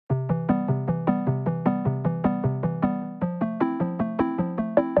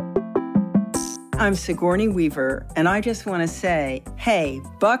I'm Sigourney Weaver, and I just want to say, hey,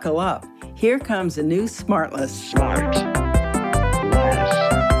 buckle up. Here comes a new SmartLess. SmartLess.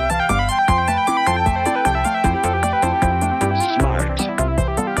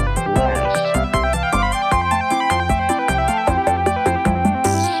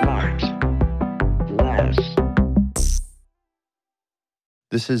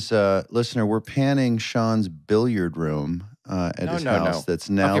 This is, listener, we're panning Sean's billiard room at his house that's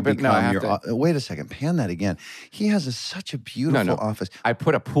now become your... Wait a second, pan that again. He has such a beautiful office. I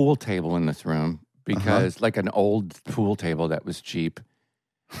put a pool table in this room because, like an old pool table that was cheap,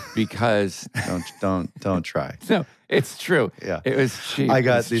 because... Don't try. No, it's true. Yeah. It was cheap. I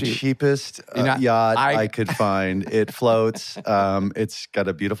got the cheapest yacht I could find. It floats. It's got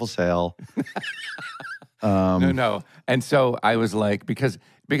a beautiful sail. No. And so I was like, because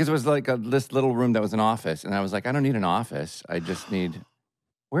it was like this little room that was an office. And I was like, I don't need an office. I just need,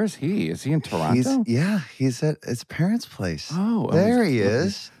 where's he? Is he in Toronto? He's at his parents' place. Oh. There he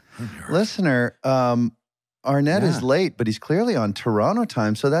is. Listener, Arnett is late, but he's clearly on Toronto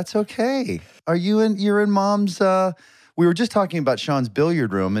time, so that's okay. You're in Mom's, we were just talking about Sean's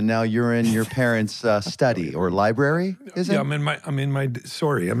billiard room, and now you're in your parents' study or library, is it? Yeah, I'm in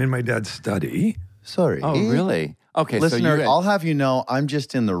my dad's study. Sorry. Oh, really? Okay, listener, so I'll have you know, I'm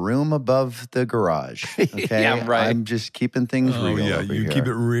just in the room above the garage. Okay, yeah, right. I'm just keeping things real. Yeah, over you here. keep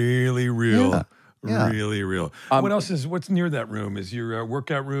it really real. Yeah. Really real. What's near that room? Is your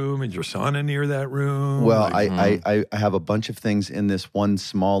workout room? Is your sauna near that room? Well, I have a bunch of things in this one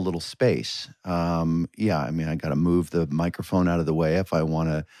small little space. I got to move the microphone out of the way if I want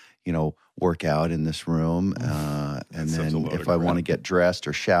to, work out in this room. And then if I want to get dressed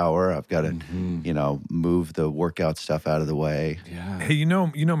or shower, I've got to, move the workout stuff out of the way. Yeah. Hey, you know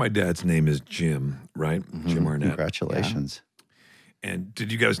my dad's name is Jim, right? Jim Arnett. Congratulations. Yeah. And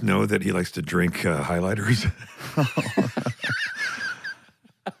did you guys know that he likes to drink highlighters?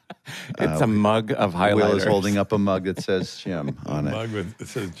 It's a mug of highlighters. Will is holding up a mug that says Jim on it. A mug that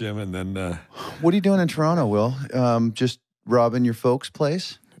says Jim, and then... What are you doing in Toronto, Will? Just robbing your folks'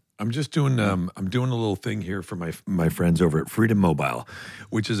 place? I'm just doing a little thing here for my friends over at Freedom Mobile,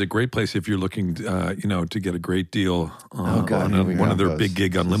 which is a great place if you're looking, to get a great deal on one of their big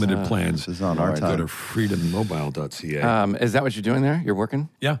gig unlimited plans. This is on our time. Go to freedommobile.ca. Is that what you're doing there? You're working?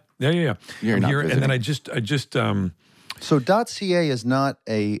 Yeah. You're I'm not here, visiting. and then I just. So .ca is not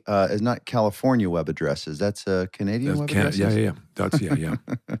California web addresses. That's a Canadian web address. Yeah. .ca, yeah.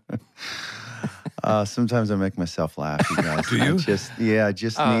 Sometimes I make myself laugh, you guys. Do you? I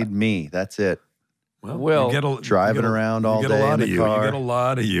just need me. That's it. Well, driving around all day in the car. You get a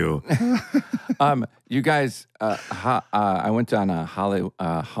lot of you. You guys, I went on a haunted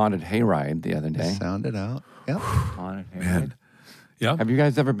hayride the other day. Sound it out. Yep. Haunted hayride. Man. Yeah. Have you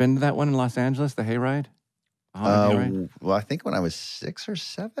guys ever been to that one in Los Angeles, the hayride? Haunted hayride? Well, I think when I was 6 or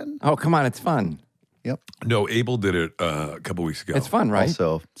 7. Oh, come on, it's fun. Yep. No, Abel did it a couple weeks ago. It's fun, right?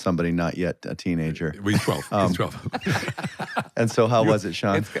 Also, somebody not yet a teenager. He's 12. He's 12. And so how was it,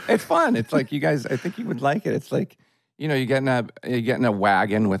 Sean? It's fun. It's like you guys, I think you would like it. It's like, you get in a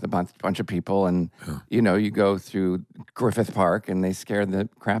wagon with a bunch of people and, you go through Griffith Park and they scare the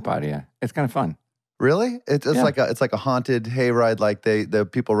crap out of you. It's kind of fun. Really? It's like a haunted hayride, like the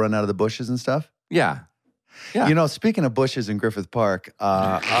people run out of the bushes and stuff? Yeah. Yeah. Speaking of bushes in Griffith Park,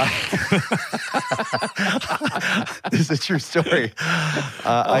 this is a true story.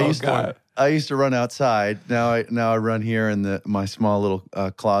 I used to run outside. Now I run here in my small little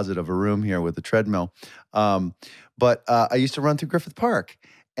closet of a room here with a treadmill. But I used to run through Griffith Park.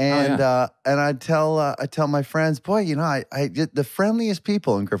 And I tell my friends, boy, I get the friendliest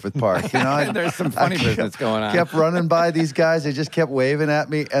people in Griffith Park. There's some funny business going on. Kept running by these guys. They just kept waving at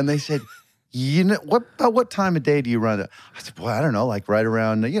me, and they said, what time of day do you run? I said, boy, I don't know, like right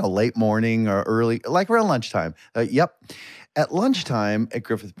around, late morning or early, like around lunchtime. Yep. At lunchtime at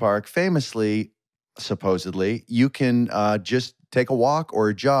Griffith Park, famously, supposedly, you can just take a walk or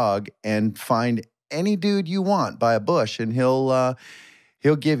a jog and find any dude you want by a bush, and he'll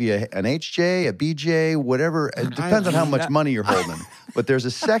give you an HJ, a BJ, whatever. It depends on how much money you're holding. But there's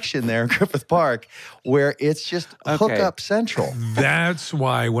a section there in Griffith Park where it's just hookup central. That's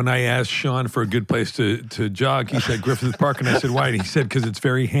why when I asked Sean for a good place to jog, he said Griffith Park, and I said, why? And he said, because it's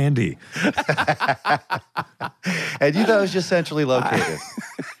very handy. And you thought it was just centrally located.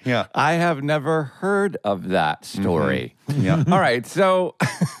 Yeah. I have never heard of that story. Mm-hmm. Yeah. All right, so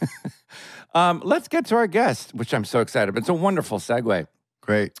let's get to our guest, which I'm so excited about. It's a wonderful segue.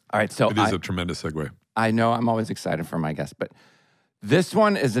 Great. All right, so it is a tremendous segue. I know I'm always excited for my guest, but this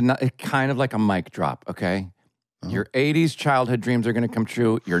one is kind of like a mic drop, okay? Your 80s childhood dreams are going to come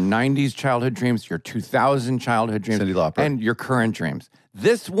true. Your 90s childhood dreams, your 2000 childhood dreams, Cyndi Lauper. and your current dreams.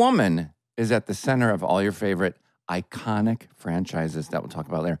 This woman is at the center of all your favorite iconic franchises that we'll talk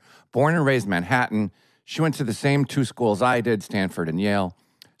about later. Born and raised Manhattan, she went to the same 2 schools I did, Stanford and Yale.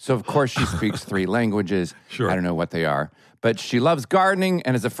 So, of course, she speaks 3 languages. Sure. I don't know what they are. But she loves gardening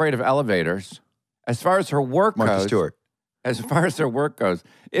and is afraid of elevators. As far as her work Martha goes... Stewart. As far as her work goes,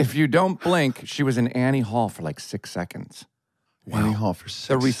 if you don't blink, she was in Annie Hall for like 6 seconds. Annie Hall for 6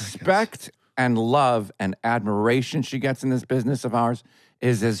 The respect and love and admiration she gets in this business of ours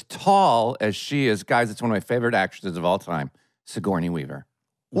is as tall as she is. Guys, it's one of my favorite actresses of all time, Sigourney Weaver.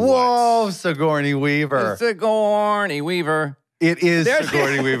 Whoa, Sigourney Weaver. Sigourney Weaver. It is There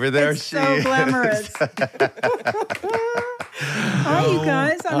Sigourney Weaver. There It's she so is. glamorous. Hi, you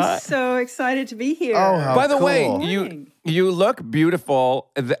guys. I'm so excited to be here. Oh, how By the way, Morning. you look beautiful,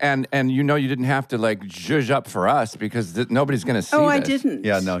 and you know you didn't have to like zhuzh up for us because nobody's going to see Oh, I this. didn't.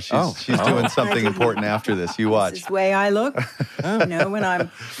 Yeah, no, she's doing something important after this. You This watch. is the way I look, when I'm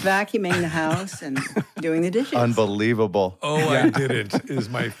vacuuming the house and doing the dishes. Unbelievable. Oh, I didn't is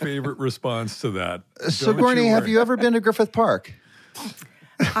my favorite response to that. Don't Sigourney, have worry. you ever been to Griffith Park?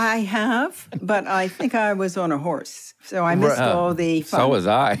 I have, but I think I was on a horse, so I missed all the fun. So was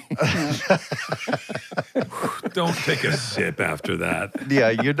I. Don't take a sip after that. Yeah,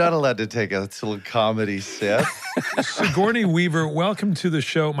 you're not allowed to take a little comedy sip. Sigourney Weaver, welcome to the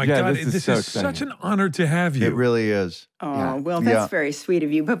show. My Yeah, God, this is this so is exciting. such an honor to have you. It really is. Oh, Yeah. well, that's Yeah. very sweet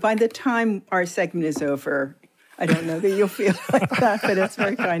of you. But by the time our segment is over, I don't know that you'll feel like that, but it's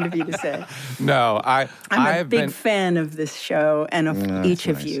very kind of you to say. No, I'm a I've big been fan of this show and of each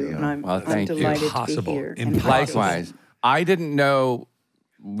of nice you, of you. and I'm, Well, I'm thank you. delighted to Impossible. be here. Impossible. likewise. I didn't know.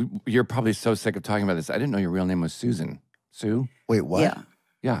 You're probably so sick of talking about this. I didn't know your real name was Susan. Sue. Wait, what? Yeah,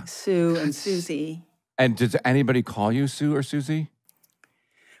 Yeah. Sue and Susie. And does anybody call you Sue or Susie?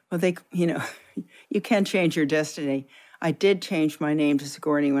 Well, you can't change your destiny. I did change my name to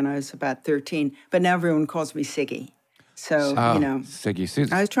Sigourney when I was about 13, but now everyone calls me Siggy. So, Siggy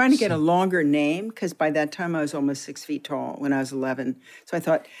Susan. I was trying to get a longer name because by that time I was almost 6 feet tall when I was 11. So I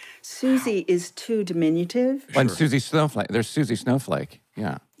thought, Susie is too diminutive. And Susie Snowflake. There's Susie Snowflake.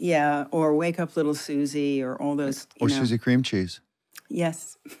 Yeah. Yeah, or Wake Up Little Susie or all those. Or Susie Cream Cheese.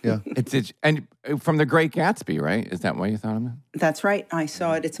 Yes, Yeah. It's and from The Great Gatsby, right? Is that why you thought of it? that's right. I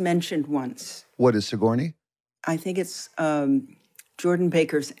saw it. It's mentioned once. What is Sigourney? I think it's Jordan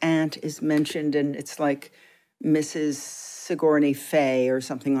Baker's aunt is mentioned, and it's like Mrs. Sigourney Fay or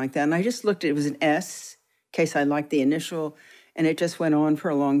something like that. And I just looked at it. It was an S, in case I liked the initial, and it just went on for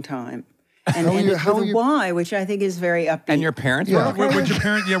a long time. And, How are and you- it's how with are a you- Y, which I think is very upbeat. And your parents Yeah. were okay? What'd your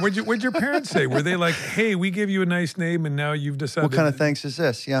parent? Yeah, what'd your parents say? Were they like, "Hey, we gave you a nice name, and now you've decided"? What kind of thanks is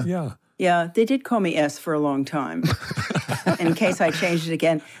this? Yeah. Yeah. Yeah, they did call me S for a long time, in case I changed it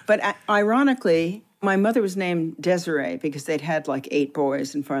again. But ironically, my mother was named Desiree because they'd had like 8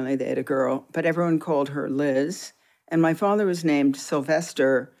 boys, and finally they had a girl. But everyone called her Liz. And my father was named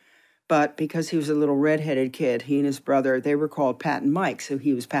Sylvester, but because he was a little redheaded kid, he and his brother, they were called Pat and Mike, so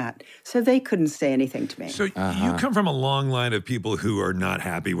he was Pat. So they couldn't say anything to me. So you come from a long line of people who are not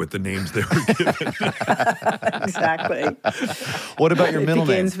happy with the names they were given. Exactly. What about your It middle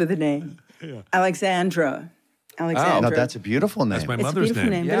name? begins with a name. Alexandra. Alexandra. No, that's a beautiful name. That's my It's a mother's beautiful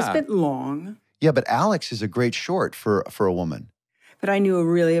name, but it's Yeah. a bit long. Yeah, but Alex is a great short for a woman. But I knew a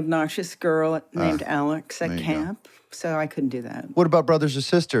really obnoxious girl named Alex at there you camp, so I couldn't do that. What about brothers or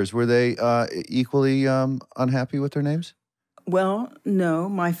sisters? Were they equally unhappy with their names? Well, no.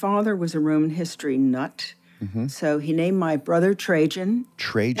 My father was a Roman history nut, so he named my brother Trajan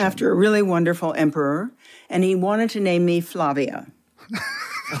Trajan. after a really wonderful emperor, and he wanted to name me Flavia,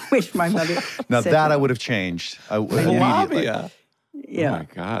 which my mother Now said that no. I would have changed immediately. Yeah, Oh my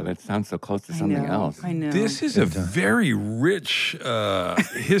God, that sounds so close to something else. I know. This is a very rich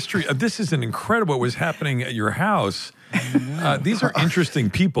history. This is an incredible what was happening at your house. These are interesting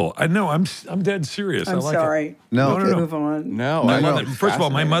people. I know. I'm dead serious. I I'm like sorry. It. No, We no, can move on. No, My I mother, know. first of all,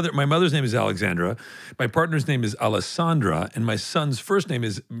 my Fascinating. mother's name is Alexandra. My partner's name is Alessandra, and my son's first name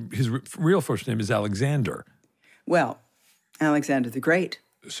is his real first name is Alexander. Well, Alexander the Great.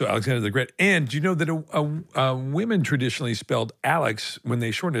 So Alexander the Great. And do you know that women traditionally spelled Alex when they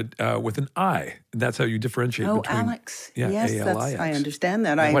shortened it with an I? And that's how you differentiate Oh, between. Alex. Yeah, yes, that's, A-L-I-X. I understand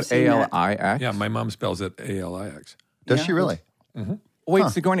that. I've What, seen that. A-L-I-X? Yeah, my mom spells it A-L-I-X. Does Yeah. she really? Wait,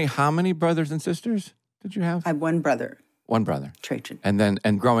 Sigourney, how many brothers and sisters did you have? I have one brother, One brother. Trajan.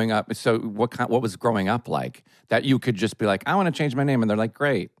 And growing up, so what was growing up like? That you could just be like, I want to change my name, and they're like,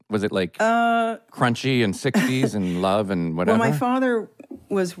 great. Was it like crunchy and 60s and love and whatever? Well, my father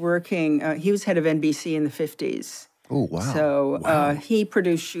was working, he was head of NBC in the 50s. Oh, wow. So he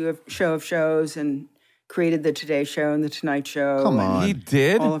produced Show of Shows and created the Today Show and the Tonight Show. Come on. He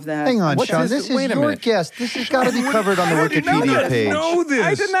did? All of that. Hang on, Sean. This is your guest. This has got to be covered on the Wikipedia page. Know this.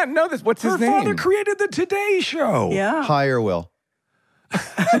 I did not know this. What's his name? Her father created the Today Show. Yeah. Hire Will.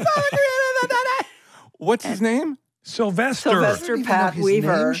 What's his name? Sylvester Pat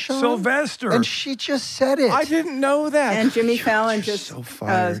Weaver. Sylvester. And she just said it. I didn't know that. And Jimmy Fallon just so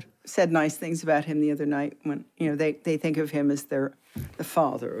fired. said nice things about him the other night when, they think of him as the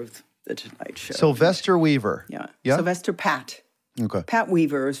father of the Tonight Show. Sylvester Weaver. Yeah. Yeah? Sylvester Pat. Okay. Pat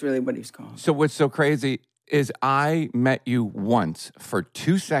Weaver is really what he was called. So what's so crazy is I met you once for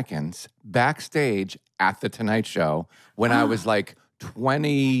 2 seconds backstage at the Tonight Show when I was like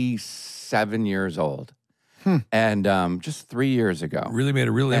 27 years old. And just 3 years ago. Really made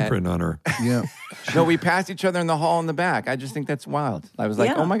a real imprint on her. Yeah. No, we passed each other in the hall in the back. I just think that's wild. I was like,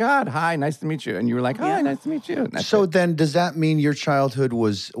 Yeah. oh my God, hi, nice to meet you. And you were like, hi, nice to meet you. And that's So it. then, does that mean your childhood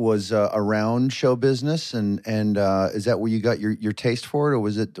was around show business, and is that where you got your taste for it, or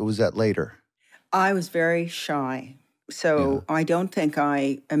was that later? I was very shy. So I don't think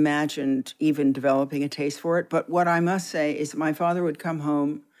I imagined even developing a taste for it. But what I must say is that my father would come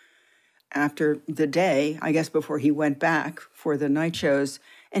home after the day, I guess before he went back for the night shows,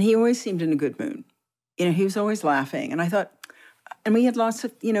 and he always seemed in a good mood. He was always laughing. And I thought, and we had lots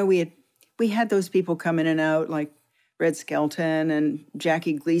of, we had those people come in and out, like Red Skelton and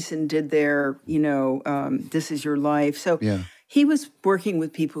Jackie Gleason did their, This Is Your Life. So he was working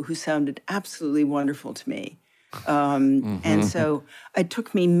with people who sounded absolutely wonderful to me. And so it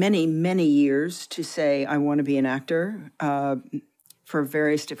took me many, many years to say I want to be an actor for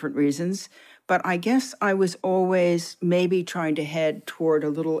various different reasons. But I guess I was always maybe trying to head toward a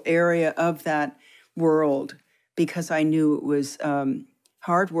little area of that world because I knew it was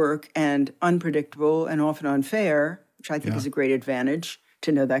hard work and unpredictable and often unfair, which I think is a great advantage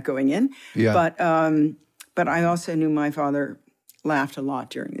to know that going in. Yeah. But I also knew my father laughed a lot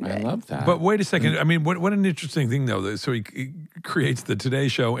during the day. I love that. But wait a second. I mean, what an interesting thing, though. So he creates the Today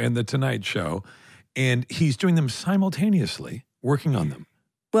Show and the Tonight Show, and he's doing them simultaneously, working on them.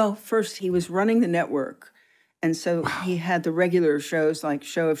 Well, first he was running the network, and so he had the regular shows like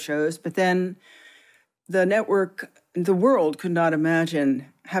Show of Shows, but then the network, the world could not imagine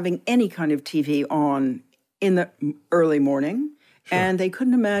having any kind of TV on in the early morning, and they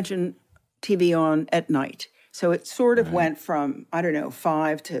couldn't imagine TV on at night. So it sort of went from,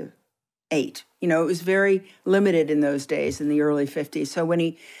 5 to 8. It was very limited in those days in the early 50s. So when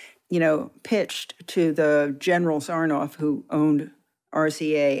he, pitched to the General Sarnoff, who owned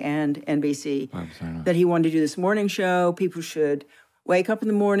RCA and NBC, that he wanted to do this morning show, people should wake up in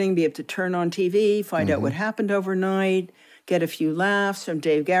the morning, be able to turn on TV, find out what happened overnight, get a few laughs from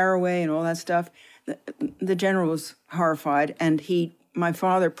Dave Garroway and all that stuff. The General was horrified, and my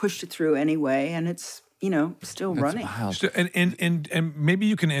father pushed it through anyway, and it's, still running. And maybe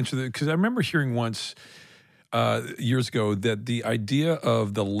you can answer that, because I remember hearing once years ago that the idea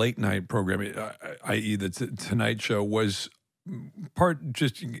of the late night program, i.e. the Tonight Show, was part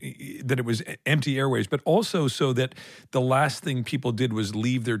just that it was empty airways, but also so that the last thing people did was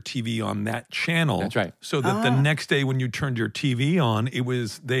leave their TV on that channel. That's right. So that the next day when you turned your TV on, it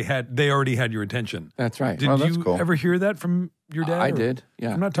was they already had your attention. That's right. Did you ever hear that from your dad? I did.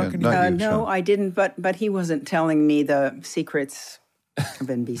 Yeah. I'm not talking not to you. you, No, Sean. I didn't, but he wasn't telling me the secrets of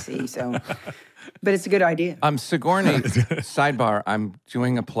NBC, so... But it's a good idea. Sigourney, sidebar, I'm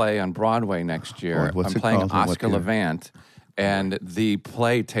doing a play on Broadway next year. What's I'm it playing called and what Oscar year? Levant, and the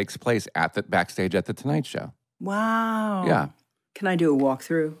play takes place at the backstage at the Tonight Show. Wow. Yeah. Can I do a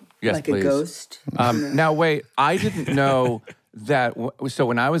walkthrough? Yes, like please. a ghost? Now, wait, I didn't know that. So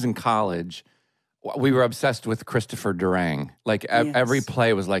when I was in college, we were obsessed with Christopher Durang. Like every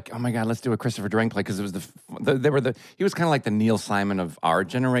play was like, oh my God, let's do a Christopher Durang play, because it was he was kind of like the Neil Simon of our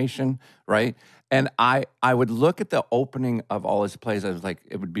generation, right? And I would look at the opening of all his plays. I was like,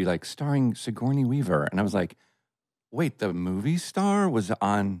 it would be like starring Sigourney Weaver, and I was like, wait, the movie star was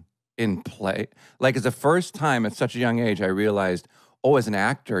in play. Like, it's the first time at such a young age I realized, as an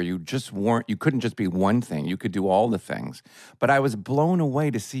actor, you couldn't just be one thing. You could do all the things. But I was blown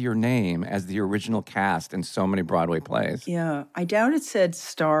away to see your name as the original cast in so many Broadway plays. Yeah. I doubt it said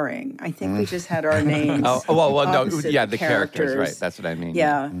starring. I think we just had our names. No, the characters, right. That's what I mean.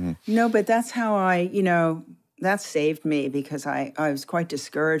 Yeah. No, but that's how that saved me, because I was quite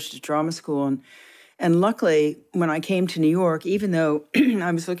discouraged at drama school. And luckily, when I came to New York, even though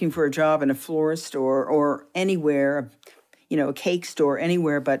I was looking for a job in a florist store or anywhere, a cake store,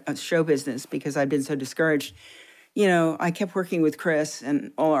 anywhere but a show business, because I'd been so discouraged, I kept working with Chris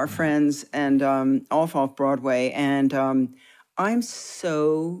and all our friends and off Broadway. And I'm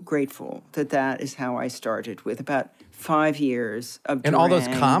so grateful that is how I started, with about 5 years of And all those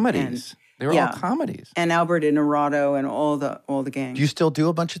Durang comedies. They were all comedies. And Albert and Narado and all the gang. Do you still do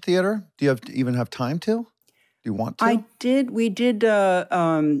a bunch of theater? Do you even have time to? Do you want to? I did. We did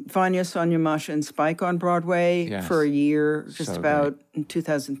Vanya, Sonia, Masha, and Spike on Broadway for a year, just about in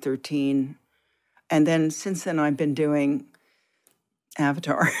 2013. And then since then, I've been doing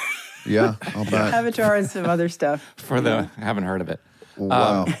Avatar. Yeah, I'll bet. Avatar and some other stuff. Haven't heard of it.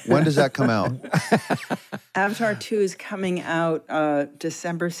 Wow. When does that come out? Avatar 2 is coming out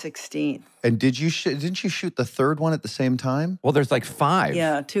December 16th. And didn't you shoot the third one at the same time? Well, there's like 5.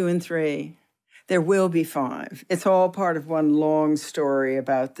 Yeah, 2 and 3. There will be 5. It's all part of one long story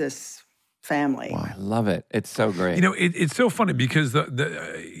about this family. Wow. I love it. It's so great. It's so funny because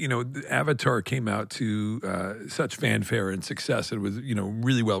the Avatar came out to such fanfare and success. It was,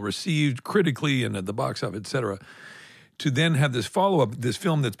 really well received critically and at the box office, et cetera. To then have this follow-up, this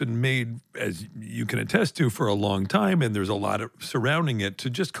film that's been made, as you can attest to, for a long time, and there's a lot surrounding it, to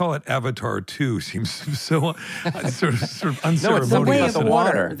just call it Avatar 2 seems so sort of unceremonious. No, it's something about the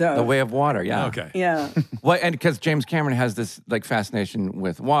water. though. The way of water, yeah. Okay. Yeah. Well, and because James Cameron has this fascination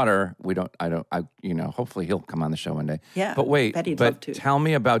with water, hopefully he'll come on the show one day. Yeah, But wait, bet he'd love to. tell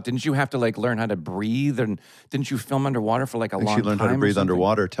me about, didn't you have to learn how to breathe, and didn't you film underwater for a long time? She learned how to breathe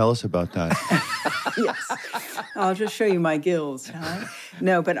underwater. Tell us about that. Yes. I'll just show you my gills, shall I?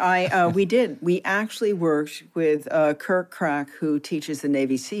 No, but we did. We actually worked with Kirk Crack, who teaches the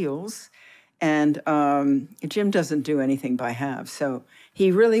Navy SEALs, and Jim doesn't do anything by half. So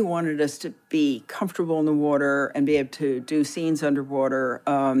he really wanted us to be comfortable in the water and be able to do scenes underwater.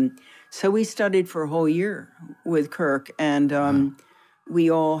 So we studied for a whole year with Kirk, and we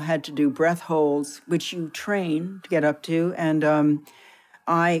all had to do breath holds, which you train to get up to, and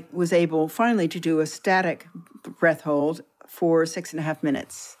I was able finally to do a static breath hold for 6.5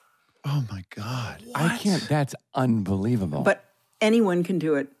 minutes. Oh my God. I can't, that's unbelievable. But anyone can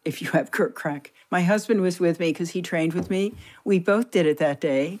do it if you have Kirk Crack. My husband was with me because he trained with me. We both did it that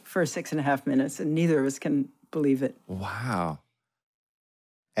day for 6.5 minutes, and neither of us can believe it. Wow.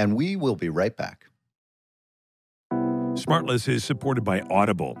 And we will be right back. SmartLess is supported by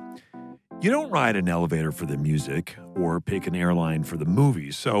Audible. You don't ride an elevator for the music or pick an airline for the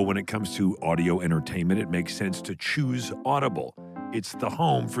movies. So when it comes to audio entertainment, it makes sense to choose Audible. It's the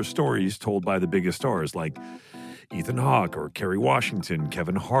home for stories told by the biggest stars like Ethan Hawke or Kerry Washington,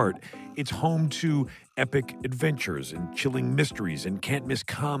 Kevin Hart. It's home to epic adventures and chilling mysteries and can't-miss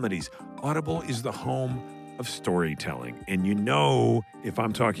comedies. Audible is the home of storytelling. And if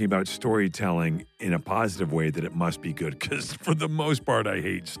I'm talking about storytelling in a positive way, that it must be good, because for the most part, I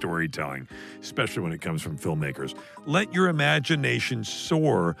hate storytelling, especially when it comes from filmmakers. Let your imagination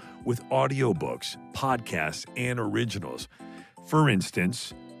soar with audiobooks, podcasts, and originals. For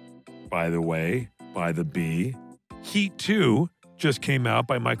instance, by the B, Heat 2 just came out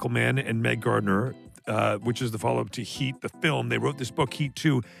by Michael Mann and Meg Gardner, which is the follow-up to Heat, the film. They wrote this book, Heat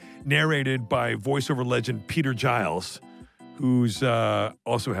 2, narrated by voiceover legend Peter Giles, who's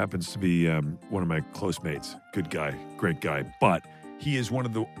also happens to be one of my close mates. Good guy, great guy. But he is one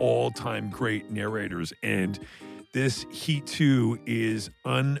of the all-time great narrators, and this Heat 2 is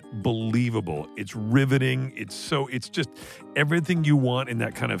unbelievable. It's riveting. It's just everything you want in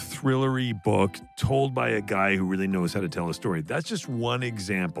that kind of thrillery book told by a guy who really knows how to tell a story. That's just one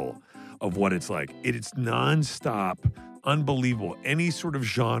example of what it's like. It's nonstop, unbelievable. Any sort of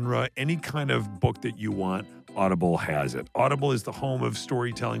genre, any kind of book that you want, Audible has it. Audible is the home of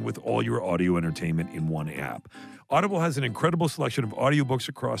storytelling with all your audio entertainment in one app. Audible has an incredible selection of audiobooks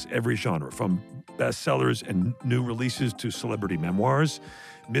across every genre, from bestsellers and new releases to celebrity memoirs,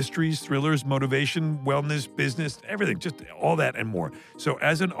 mysteries, thrillers, motivation, wellness, business, everything, just all that and more. So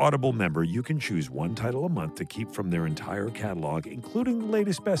as an Audible member, you can choose one title a month to keep from their entire catalog, including the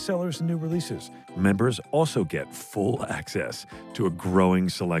latest bestsellers and new releases. Members also get full access to a growing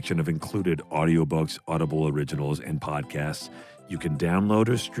selection of included audiobooks, Audible originals, and podcasts. You can download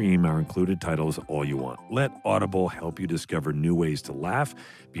or stream our included titles all you want. Let Audible help you discover new ways to laugh,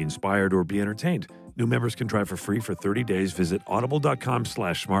 be inspired, or be entertained. New members can try for free for 30 days. Visit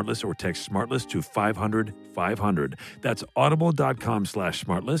audible.com/smartless or text SmartLess to 500-500. That's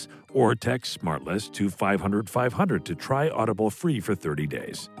audible.com/smartless or text SmartLess to 500-500 to try Audible free for 30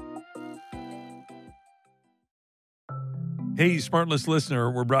 days. Hey, SmartLess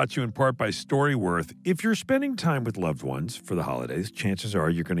listener, we're brought to you in part by Storyworth. If you're spending time with loved ones for the holidays, chances are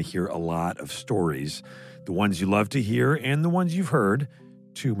you're going to hear a lot of stories, the ones you love to hear and the ones you've heard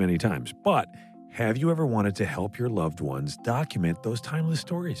too many times. But Have you ever wanted to help your loved ones document those timeless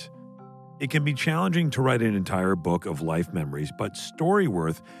stories? It can be challenging to write an entire book of life memories, but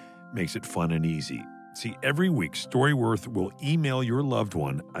Storyworth makes it fun and easy. See, every week, Storyworth will email your loved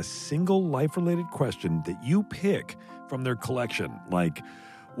one a single life-related question that you pick from their collection, like,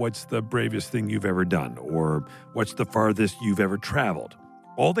 what's the bravest thing you've ever done? Or what's the farthest you've ever traveled?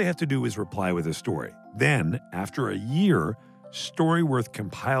 All they have to do is reply with a story. Then, after a year, Storyworth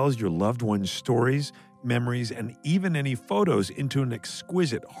compiles your loved one's stories, memories, and even any photos into an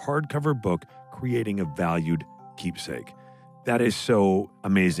exquisite hardcover book, creating a valued keepsake. That is so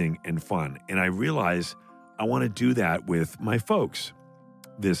amazing and fun. And I realize I want to do that with my folks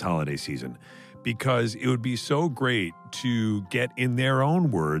this holiday season, because it would be so great to get in their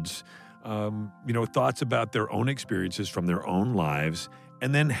own words, thoughts about their own experiences from their own lives,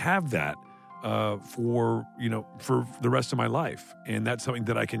 and then have that for the rest of my life. And that's something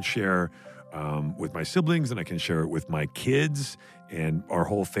that I can share with my siblings, and I can share it with my kids and our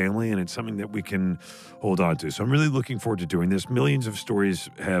whole family, and it's something that we can hold on to. So I'm really looking forward to doing this. Millions of stories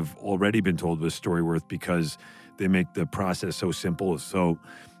have already been told with Storyworth because they make the process so simple. So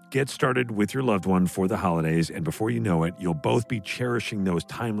get started with your loved one for the holidays, and before you know it, you'll both be cherishing those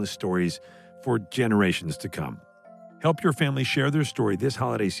timeless stories for generations to come. Help your family share their story this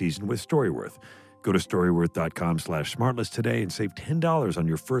holiday season with Storyworth. Go to storyworth.com/smartless today and save $10 on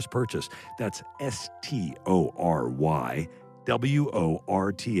your first purchase. That's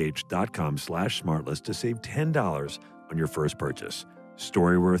STORYWORTH.com/smartless to save $10 on your first purchase.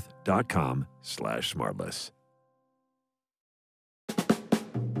 Storyworth.com/smartless.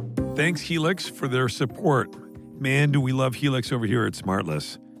 Thanks, Helix, for their support. Man, do we love Helix over here at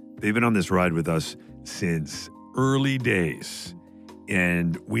SmartLess. They've been on this ride with us since early days.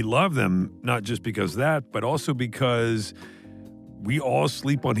 And we love them, not just because of that, but also because we all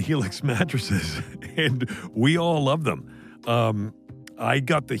sleep on Helix mattresses, and we all love them. I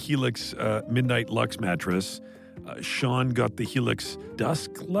got the Helix Midnight Luxe mattress. Sean got the Helix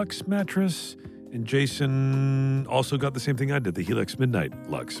Dusk Luxe mattress. And Jason also got the same thing I did, the Helix Midnight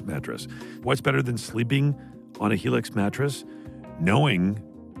Luxe mattress. What's better than sleeping on a Helix mattress? Knowing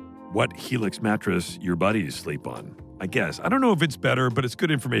what Helix mattress your buddies sleep on. I guess. I don't know if it's better, but it's good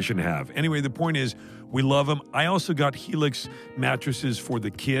information to have. Anyway, the point is, we love them. I also got Helix mattresses for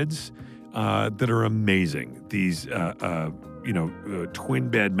the kids that are amazing. These, twin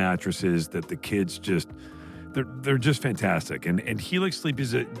bed mattresses that the kids they're just fantastic. And Helix Sleep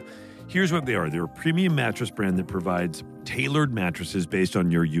here's what they are. They're a premium mattress brand that provides tailored mattresses based on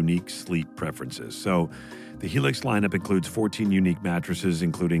your unique sleep preferences. So the Helix lineup includes 14 unique mattresses,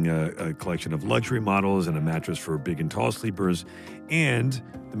 including a collection of luxury models and a mattress for big and tall sleepers, and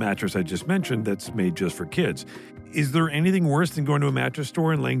the mattress I just mentioned that's made just for kids. Is there anything worse than going to a mattress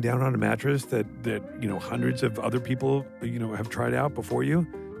store and laying down on a mattress that hundreds of other people have tried out before you?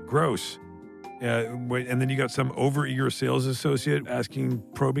 Gross. And then you got some overeager sales associate asking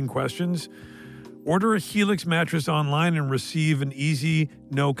probing questions. Order a Helix mattress online and receive an easy,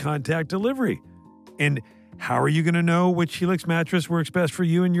 no-contact delivery. And how are you going to know which Helix mattress works best for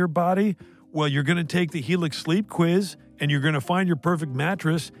you and your body? Well, you're going to take the Helix Sleep Quiz, and you're going to find your perfect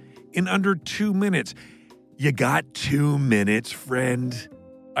mattress in under 2 minutes. You got 2 minutes, friend?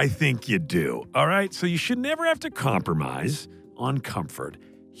 I think you do. All right, so you should never have to compromise on comfort.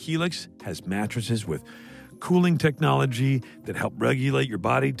 Helix has mattresses with cooling technology that help regulate your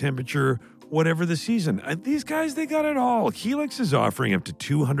body temperature, whatever the season. These guys, they got it all. Helix is offering up to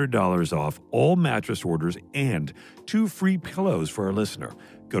 $200 off all mattress orders and 2 free pillows for our listener.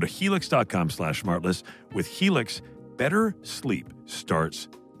 Go to helix.com/smartless. With Helix, better sleep starts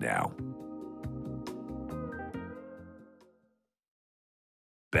now.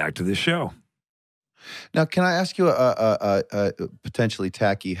 Back to the show. Now, can I ask you a potentially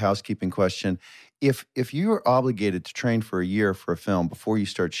tacky housekeeping question? If you are obligated to train for a year for a film before you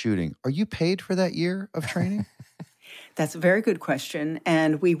start shooting, are you paid for that year of training? That's a very good question.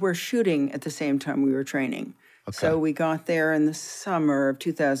 And we were shooting at the same time we were training. Okay. So we got there in the summer of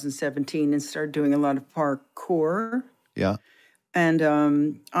 2017 and started doing a lot of parkour. Yeah. And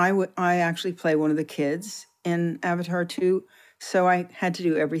I actually play one of the kids in Avatar 2. So I had to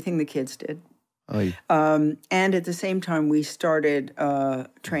do everything the kids did. Oh, yeah. And at the same time, we started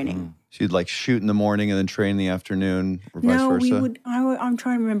training. Mm-hmm. So you'd like shoot in the morning and then train in the afternoon, or vice versa? No, we would. I'm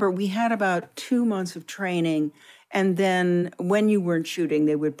trying to remember. We had about 2 months of training, and then when you weren't shooting,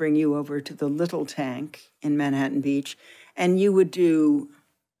 they would bring you over to the Little Tank in Manhattan Beach, and you would do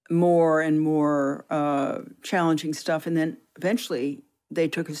more and more challenging stuff. And then eventually, they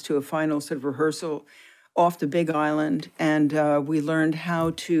took us to a final sort of rehearsal off the Big Island, and we learned how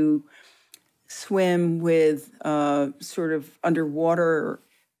to swim with sort of underwater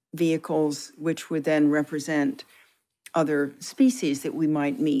vehicles, which would then represent other species that we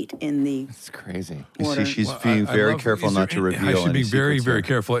might meet in the It's crazy. You water. see, she's being very careful not to reveal I should any be very, secrets very there.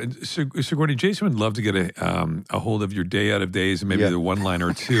 careful. And Sigourney, Jason would love to get a hold of your day out of days and maybe the one line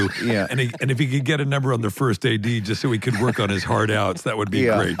or two. Yeah. And if he could get a number on the first AD just so he could work on his hard outs, that would be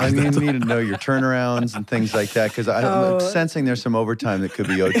great. I need to know your turnarounds and things like that because I'm sensing there's some overtime that could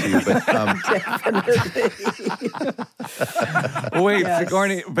be owed to you. But Wait, Yes.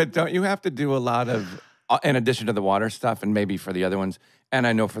 Sigourney, but don't you have to do a lot of, in addition to the water stuff and maybe for the other ones, and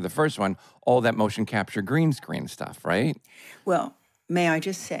I know for the first one, all that motion capture green screen stuff, right? Well, may I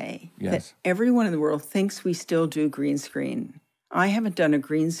just say Yes. that everyone in the world thinks we still do green screen. I haven't done a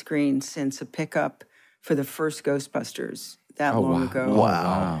green screen since a pickup for the first Ghostbusters that long ago.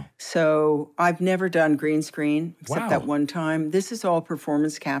 wow. So I've never done green screen except Wow. that one time. This is all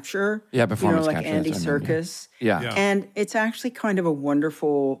performance capture. Yeah, performance like capture, Andy that's what I mean, yeah. Serkis. Yeah. And it's actually kind of a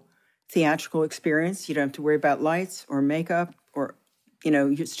wonderful theatrical experience. You don't have to worry about lights or makeup or,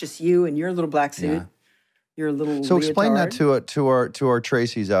 it's just you and your little black suit. Yeah. Your little So explain that leotard. to our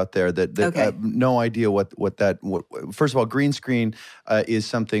Tracy's out there that Okay. have no idea what first of all, green screen is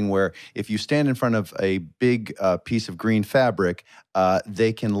something where if you stand in front of a big piece of green fabric,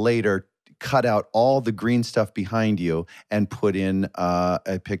 they can later cut out all the green stuff behind you and put in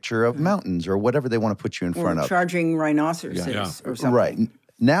a picture of mountains or whatever they want to put you in front or of. charging rhinoceroses Yeah. or something. Right.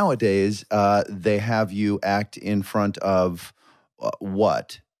 Nowadays, they have you act in front of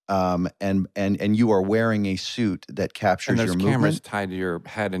what? And you are wearing a suit that captures And there's your cameras movement. tied to your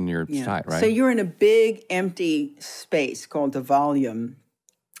head and your Yeah. side, right? So you're in a big empty space called the volume,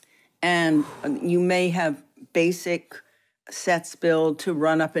 and you may have basic sets built to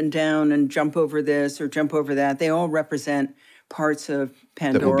run up and down and jump over this or jump over that. They all represent parts of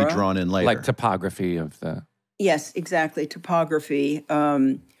Pandora. That will be drawn in later. like topography of the... Yes, exactly. Topography.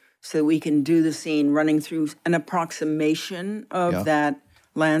 So we can do the scene running through an approximation of that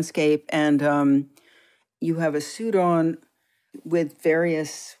landscape. And you have a suit on with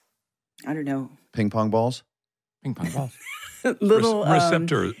various, I don't know, Ping pong balls. Ping pong balls. little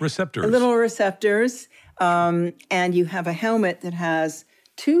receptors. little receptors. And you have a helmet that has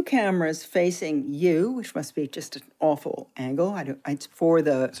two cameras facing you, which must be just an awful angle. It's for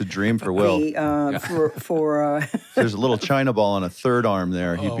the It's a dream for Will. There's a little China ball on a third arm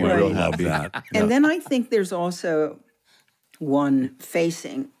there. He'd be I real love happy. that. And then I think there's also one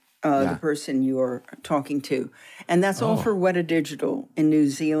facing the person you're talking to. And that's all for Weta Digital in New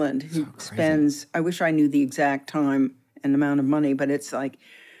Zealand, who spends, I wish I knew the exact time and amount of money, but it's like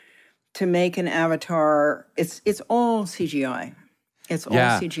to make an avatar, it's all CGI. It's all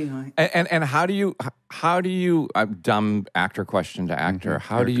CGI. And how do you dumb actor question to actor,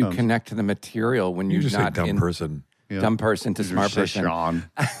 how do you connect to the material when You you're just not say dumb person. dumb person to smart Say person? Sean.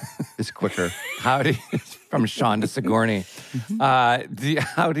 It's quicker. How do you, from Sean to Sigourney,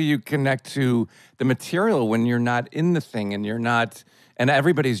 how do you connect to the material when you're not in the thing and you're not, and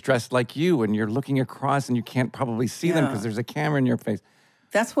everybody's dressed like you and you're looking across and you can't probably see them because there's a camera in your face?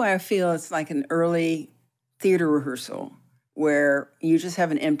 That's why I feel it's like an early theater rehearsal where you just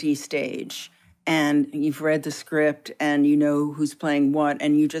have an empty stage and you've read the script and you know who's playing what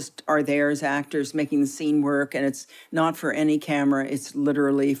and you just are there as actors making the scene work, and it's not for any camera. It's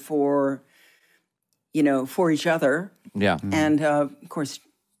literally for each other. Yeah. And of course,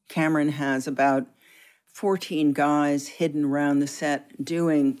 Cameron has about 14 guys hidden around the set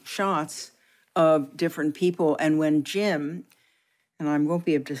doing shots of different people. And when Jim, and I won't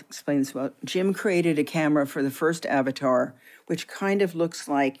be able to explain this well, Jim created a camera for the first Avatar, which kind of looks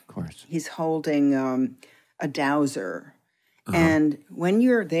like he's holding a dowser. And when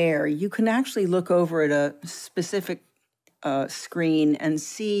you're there, you can actually look over at a specific screen and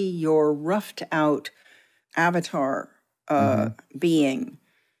see your roughed out avatar being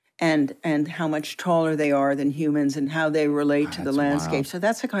and how much taller they are than humans and how they relate to the landscape. wild. So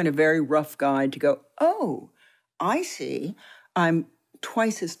that's a kind of very rough guide to go, oh, I see. I'm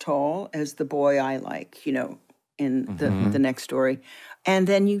twice as tall as the boy I like, in the next story. And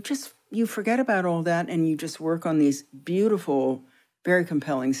then you forget about all that and you just work on these beautiful, very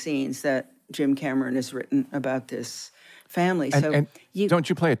compelling scenes that Jim Cameron has written about this family. So And don't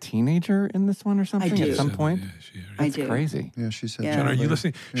you play a teenager in this one or something do. at some point? I That's do. crazy. Yeah, she said. Yeah. Sean, are you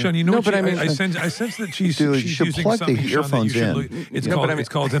listening? Sean, you know what but I mean- I sense that she's Dude, you she's should using plug the something, Sean, that you earphones should in. look- It's No, called but I mean- it's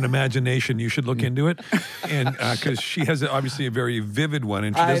called an imagination. You should look into it, and because she has obviously a very vivid one,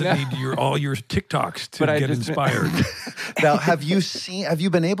 and she I doesn't know. need all your TikToks to But I get just- inspired. Now, have you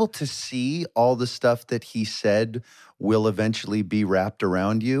been able to see all the stuff that he said will eventually be wrapped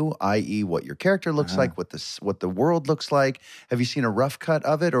around you, i.e. what your character looks like, what the world looks like? Have you seen a rough cut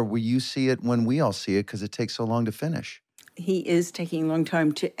of it, or will you see it when we all see it because it takes so long to finish? He is taking a long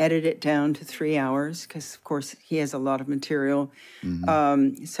time to edit it down to 3 hours because, of course, he has a lot of material.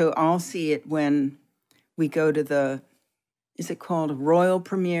 So I'll see it when we go to the, is it called a royal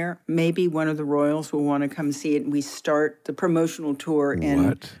premiere? Maybe one of the royals will want to come see it. And we start the promotional tour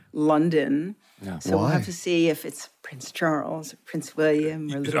in London. Yeah. So we'll have to see if it's Prince Charles, or Prince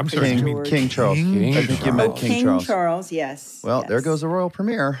William, or little Prince George. King Charles. I think you meant King Charles. King Charles, yes. Well, yes. There goes the royal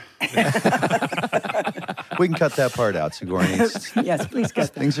premiere. We can cut that part out, Sigourney. Yes, please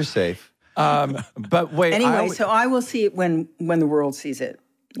cut that. Things are safe. But wait. Anyway, so I will see it when the world sees it.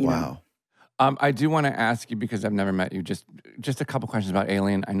 You know? I do want to ask you, because I've never met you, just a couple questions about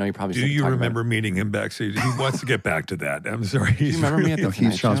Alien. I know you probably. Do you remember meeting him backstage? He wants to get back to that. I'm sorry. Do you remember me at the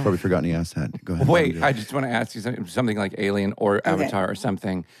Tonight Sean's Show? probably forgotten he asked that. Go ahead. Wait, I just want to ask you something like Alien or Avatar or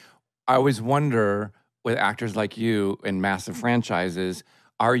something. I always wonder, with actors like you in massive franchises,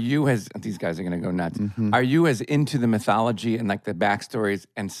 are you as, these guys are going to go nuts, are you as into the mythology and like the backstories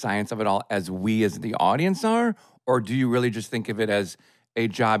and science of it all as we as the audience are? Or do you really just think of it as a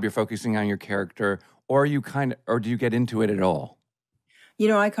job, you're focusing on your character, or do you get into it at all? You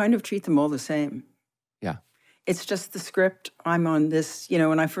know, I kind of treat them all the same. Yeah. It's just the script. I'm on this,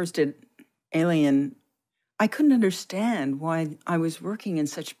 when I first did Alien, I couldn't understand why I was working in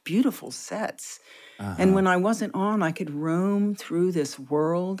such beautiful sets. And when I wasn't on, I could roam through this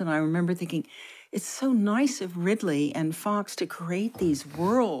world. And I remember thinking, it's so nice of Ridley and Fox to create these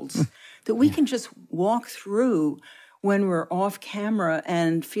worlds that we can just walk through when we're off camera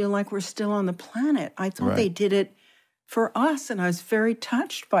and feel like we're still on the planet. I thought they did it for us, and I was very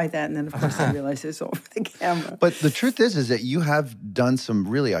touched by that. And then, of course, I realized it's all for the camera. But the truth is that you have done some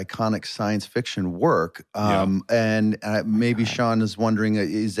really iconic science fiction work. And maybe Sean is wondering,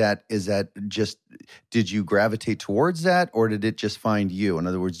 is that just, did you gravitate towards that, or did it just find you? In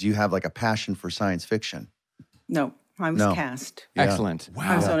other words, do you have like a passion for science fiction? No, I was cast. Yeah. Excellent. Wow.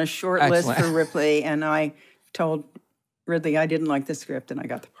 I was on a short list for Ripley, and I told Ridley I didn't like the script, and I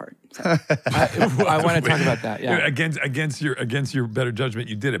got the part. So. I want to talk about that. Yeah, against your better judgment,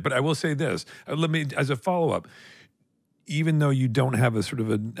 you did it. But I will say this: let me, as a follow-up, even though you don't have a sort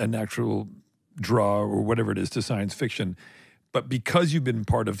of a natural draw or whatever it is to science fiction, but because you've been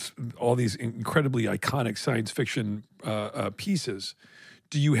part of all these incredibly iconic science fiction pieces,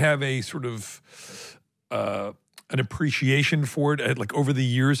 do you have a sort of an appreciation for it? Like over the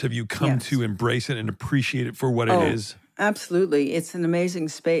years, have you come to embrace it and appreciate it for what it is? Absolutely. It's an amazing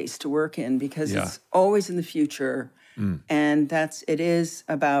space to work in because it's always in the future. And it is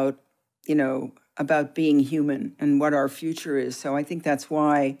about, about being human and what our future is. So I think that's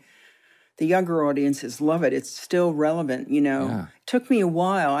why the younger audiences love it. It's still relevant, It took me a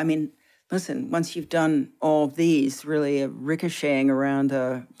while. I mean, listen, once you've done all of these, really ricocheting around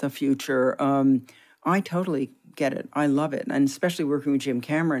the future, I totally get it. I love it. And especially working with Jim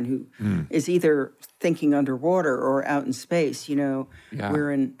Cameron, who is either thinking underwater or out in space.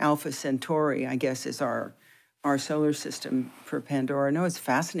 We're in Alpha Centauri, I guess, is our solar system for Pandora. No, it's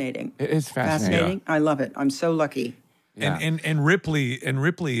fascinating. It is fascinating. I love it. I'm so lucky. Yeah. And Ripley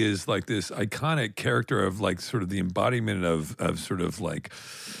is like this iconic character of like sort of the embodiment of sort of like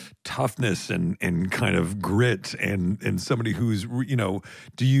toughness and kind of grit and somebody who's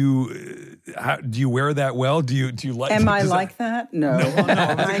do you wear that well? Do you like? Am I like that? No.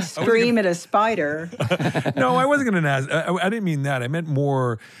 I scream at a spider. No, I wasn't going to ask. I didn't mean that. I meant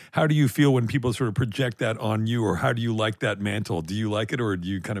more. How do you feel when people sort of project that on you, or how do you like that mantle? Do you like it, or do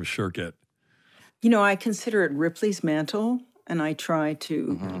you kind of shirk it? I consider it Ripley's mantle, and I try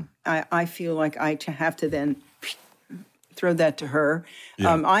to. I feel like I have to then throw that to her.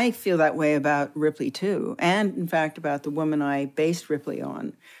 Yeah. I feel that way about Ripley too, and in fact about the woman I based Ripley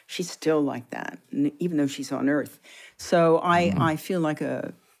on. She's still like that, even though she's on Earth. So I feel like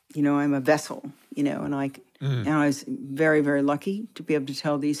I'm a vessel, and I was very, very lucky to be able to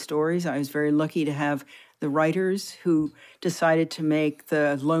tell these stories. I was very lucky to have the writers who decided to make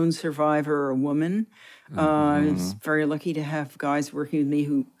the lone survivor a woman. I was very lucky to have guys working with me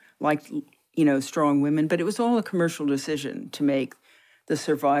who liked strong women, but it was all a commercial decision to make the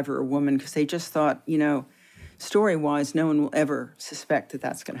survivor a woman because they just thought, story-wise, no one will ever suspect that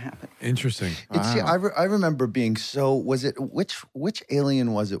that's going to happen. Interesting. Wow. I remember being so. Was it which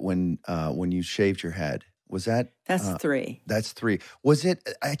alien was it when you shaved your head? Was that? That's 3. That's 3. Was it?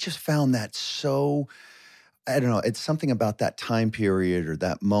 I just found that so. I don't know. It's something about that time period or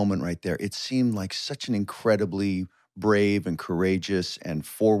that moment right there. It seemed like such an incredibly brave and courageous and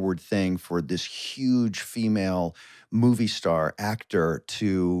forward thing for this huge female movie star actor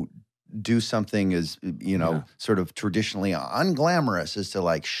to do something as, sort of traditionally unglamorous as to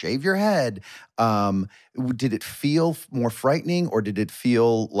like shave your head. Did it feel more frightening, or did it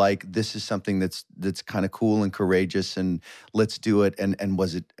feel like this is something that's kind of cool and courageous and let's do it? And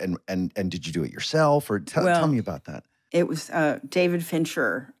was it, and did you do it yourself, or tell me about that? It was David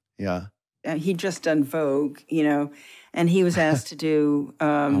Fincher. Yeah. He'd just done Vogue, and he was asked to do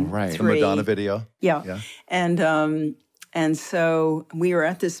The 3. Madonna video. Yeah. And so we were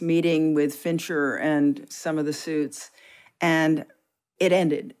at this meeting with Fincher and some of the suits, and it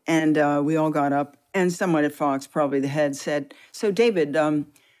ended. And we all got up, and someone at Fox, probably the head, said, "So David,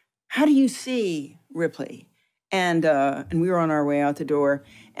 how do you see Ripley?" And we were on our way out the door,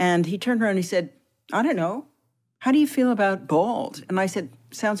 and he turned around and he said, "I don't know. How do you feel about bald?" And I said,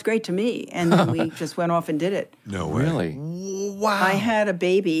 "Sounds great to me." And then we just went off and did it. No way. Really? Wow. I had a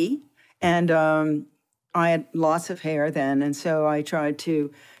baby, and I had lots of hair then, and so I tried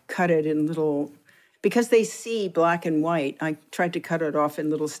to cut it in little, because they see black and white, I tried to cut it off in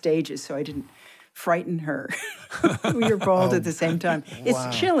little stages so I didn't frighten her. We were bald at the same time.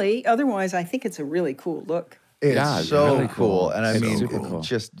 It's chilly, otherwise I think it's a really cool look. It's so really cool. And I It's mean, super cool.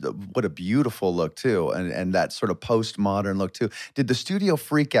 just what a beautiful look too. And that sort of postmodern look too. Did the studio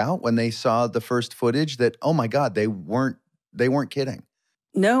freak out when they saw the first footage that, oh my God, they weren't kidding?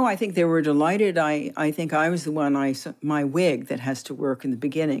 No, I think they were delighted. I think I was the one, my wig that has to work in the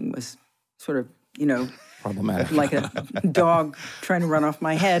beginning was sort of, Problematic. like a dog trying to run off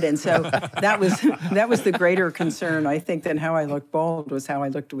my head. And so that was the greater concern, I think, than how I looked bald, was how I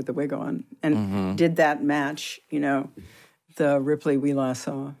looked with the wig on. And did that match, the Ripley we last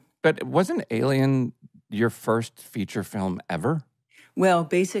saw? But wasn't Alien your first feature film ever? Well,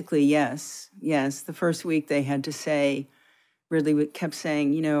 basically, yes. Yes. The first week they had to say, Ridley kept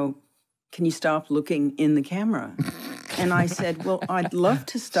saying, "Can you stop looking in the camera?" And I said, "Well, I'd love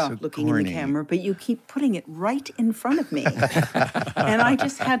to stop looking in the camera, but you keep putting it right in front of me." And I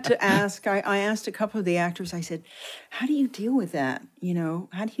just had to ask, I asked a couple of the actors, I said, "How do you deal with that?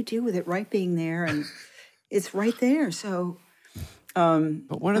 How do you deal with it right being there? And it's right there." So,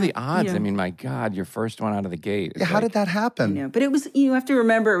 But what are the odds? I mean, my God, your first one out of the gate. Yeah, how did that happen? but it was, you have to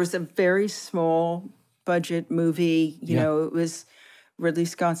remember, it was a very small budget movie. It was Ridley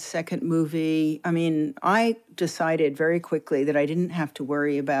Scott's second movie. I mean, I decided very quickly that I didn't have to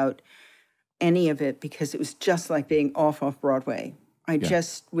worry about any of it because it was just like being off Broadway. I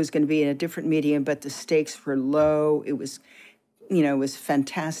just was going to be in a different medium, but the stakes were low. It was, it was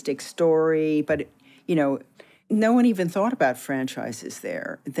fantastic story, but, no one even thought about franchises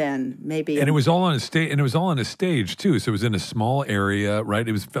there then. Maybe, And it was all on a stage, and it was all on a stage too. So it was in a small area, right?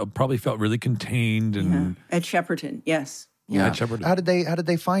 It was probably felt really contained and at Shepperton, yes. yeah. At Shepperton. How did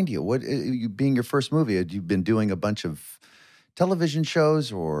they find you? What, being your first movie, had you been doing a bunch of television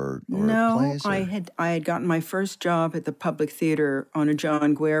shows or no, plays? I had gotten my first job at the Public Theater on a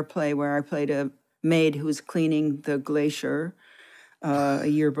John Guare play where I played a maid who was cleaning the glacier a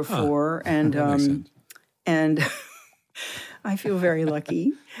year before, and I feel very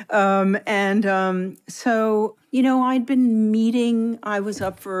lucky. So, I'd been meeting. I was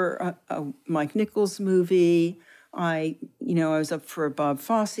up for a Mike Nichols movie. I was up for a Bob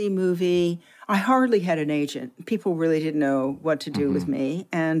Fosse movie. I hardly had an agent. People really didn't know what to do with me.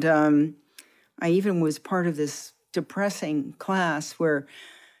 And I even was part of this depressing class where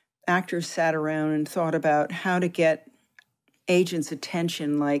actors sat around and thought about how to get agents'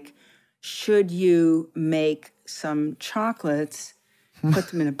 attention, like, should you make some chocolates, put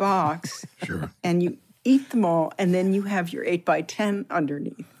them in a box, and you eat them all, and then you have your 8x10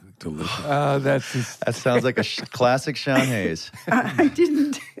 underneath. Delicious. That sounds like a classic Sean Hayes. I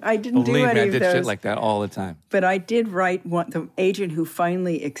didn't Believe do me, any I of did those. shit like that all the time. But I did write the agent who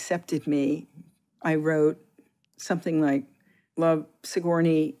finally accepted me. I wrote something like, "Love,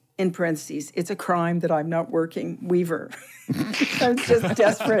 Sigourney, in parentheses, it's a crime that I'm not working, Weaver." I was just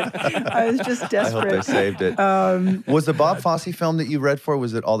desperate. I hope they saved it. Was the Bob Fosse film that you read for,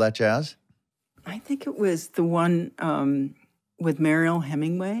 was it All That Jazz? I think it was the one with Mariel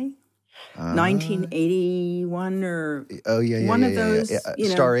Hemingway, 1981 or one of those.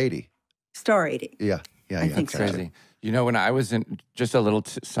 Star 80. Star 80. Yeah. I think so. Crazy. When I was in, just a little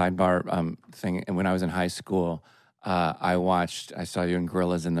sidebar thing, and when I was in high school, I saw you in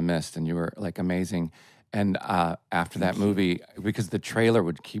Gorillas in the Mist, and you were like amazing. And after that movie, because the trailer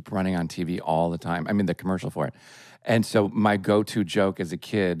would keep running on TV all the time, I mean the commercial for it. And so my go-to joke as a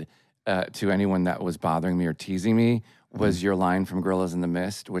kid to anyone that was bothering me or teasing me was your line from Gorillas in the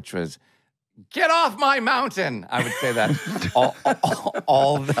Mist, which was, Get off my mountain. I would say that all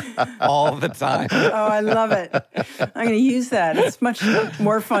the time. Oh, I love it. I'm going to use that. It's much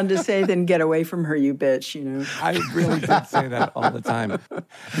more fun to say than get away from her, you bitch, you know. I really did say that all the time.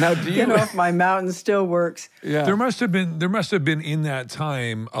 Now, do you... Get off my mountain still works. Yeah. There must have been in that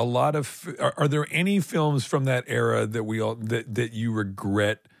time a lot of, are there any films from that era that that you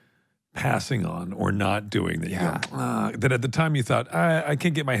regret passing on or not doing that? Yeah. You go, that at the time you thought, I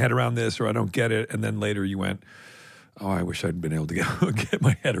can't get my head around this, or I don't get it. And then later you went, oh, I wish I'd been able to get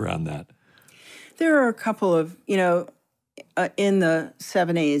my head around that. There are a couple of, you know, in the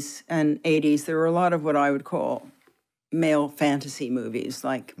 70s and 80s, there were a lot of what I would call male fantasy movies,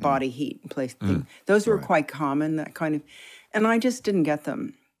 like Body Heat and place. Those were quite common, that kind of, and I just didn't get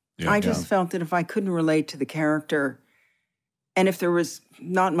them. I just felt that if I couldn't relate to the character, and if there was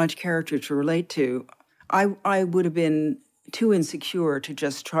not much character to relate to, I would have been too insecure to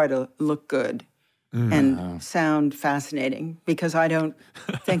just try to look good and sound fascinating, because I don't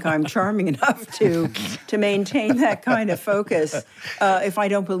think I'm charming enough to maintain that kind of focus if I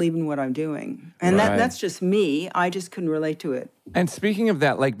don't believe in what I'm doing. And that's just me. I just couldn't relate to it. And speaking of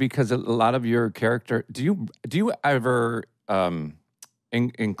that, like, because a lot of your character, do you ever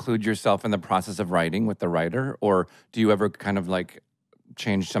include yourself in the process of writing with the writer, or do you ever kind of like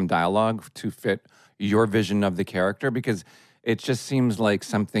change some dialogue to fit your vision of the character? Because it just seems like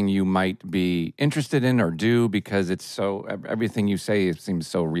something you might be interested in or do, because it's so, everything you say seems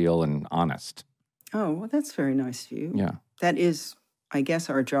so real and honest. Oh, well, that's very nice of you. Yeah. That is, I guess,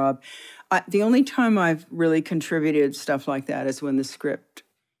 our job. The only time I've really contributed stuff like that is when the script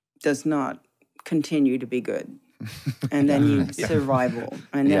does not continue to be good. And then you survival.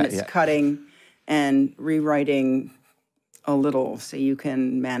 And then it's cutting and rewriting a little so you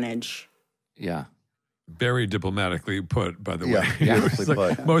can manage. Yeah. Very diplomatically put, by the way. Yeah,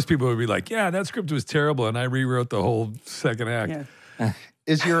 like, most people would be like, yeah, that script was terrible, and I rewrote the whole second act. Yeah.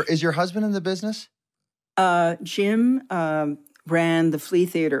 Is your husband in the business? Jim ran the Flea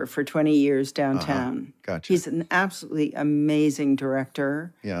Theater for 20 years downtown. Gotcha. He's an absolutely amazing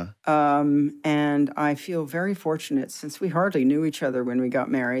director. Yeah. And I feel very fortunate, since we hardly knew each other when we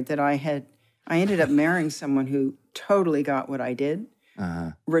got married, that I ended up marrying someone who totally got what I did,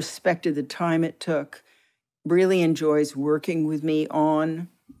 respected the time it took, really enjoys working with me on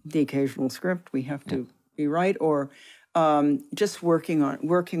the occasional script we have to rewrite, or just working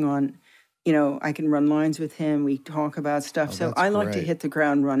on, you know, I can run lines with him. We talk about stuff. So I like to hit the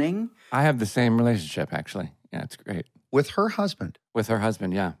ground running. I have the same relationship, actually. Yeah, it's great. With her husband? With her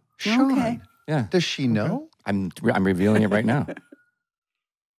husband, yeah. Sean. Okay. Yeah. Does she know? I'm revealing it right now.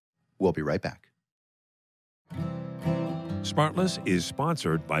 We'll be right back. SmartLess is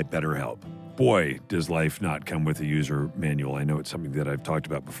sponsored by BetterHelp. Boy, does life not come with a user manual. I know it's something that I've talked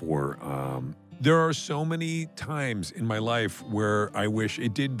about before. There are so many times in my life where I wish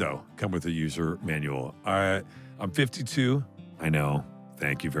it did, though, come with a user manual. I'm 52. I know.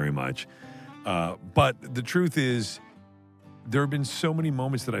 Thank you very much. But the truth is, there have been so many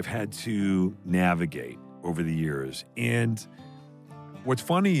moments that I've had to navigate over the years. And what's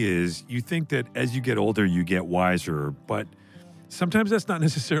funny is you think that as you get older, you get wiser, but sometimes that's not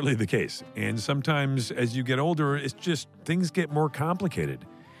necessarily the case. And sometimes as you get older, it's just things get more complicated.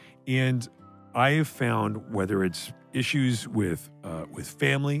 And I have found, whether it's issues with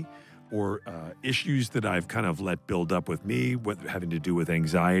family or issues that I've kind of let build up with me, having to do with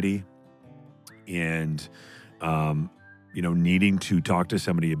anxiety and, needing to talk to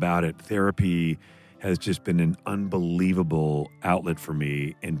somebody about it, therapy has just been an unbelievable outlet for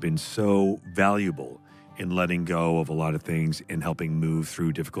me and been so valuable in letting go of a lot of things and helping move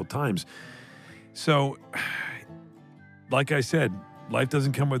through difficult times. So, like I said, life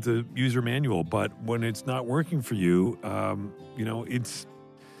doesn't come with a user manual, but when it's not working for you, it's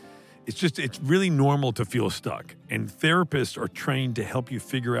really normal to feel stuck. And therapists are trained to help you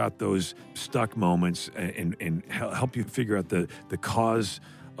figure out those stuck moments and help you figure out the cause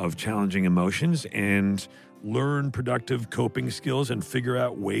of challenging emotions and learn productive coping skills and figure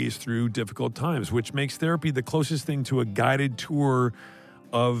out ways through difficult times, which makes therapy the closest thing to a guided tour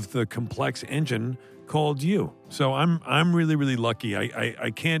of the complex engine called you. So I'm really, really lucky.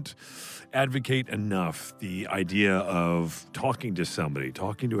 I can't advocate enough the idea of talking to somebody,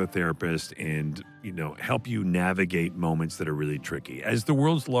 talking to a therapist, and help you navigate moments that are really tricky. As the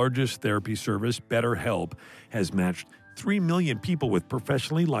world's largest therapy service, BetterHelp has matched 3 million people with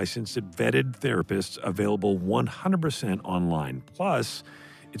professionally licensed and vetted therapists, available 100% online. Plus,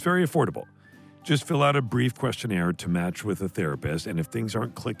 it's very affordable. Just fill out a brief questionnaire to match with a therapist, and if things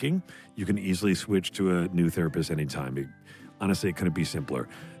aren't clicking, you can easily switch to a new therapist anytime. Honestly, it couldn't be simpler.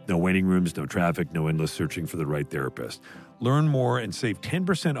 No waiting rooms, no traffic, no endless searching for the right therapist. Learn more and save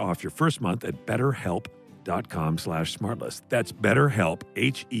 10% off your first month at betterhelp.com/smartless. That's BetterHelp,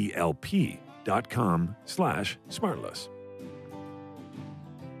 HELP.com/smartless.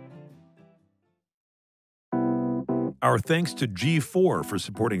 Our thanks to G4 for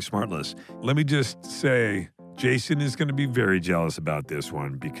supporting SmartLess. Let me just say, Jason is going to be very jealous about this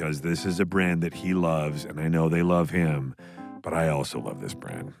one because this is a brand that he loves, and I know they love him, but I also love this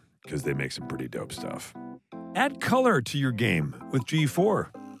brand because they make some pretty dope stuff. Add color to your game with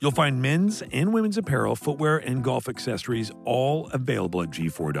G4. You'll find men's and women's apparel, footwear, and golf accessories all available at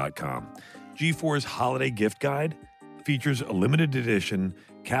G4.com. G4's holiday gift guide features a limited edition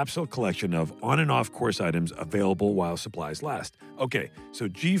capsule collection of on and off course items available while supplies last. Okay, so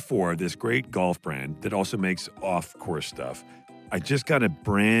G4, this great golf brand that also makes off course stuff. I just got a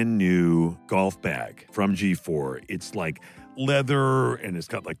brand new golf bag from G4. It's like leather and it's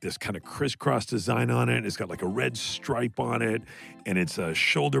got like this kind of crisscross design on it. It's got like a red stripe on it and it's a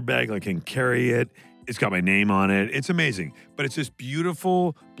shoulder bag. I can carry it. It's got my name on it. It's amazing. But it's this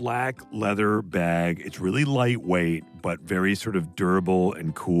beautiful black leather bag. It's really lightweight, but very sort of durable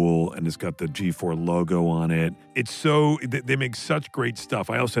and cool. And it's got the G4 logo on it. It's so, they make such great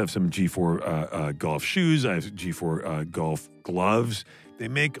stuff. I also have some G4 golf shoes. I have G4 golf gloves. They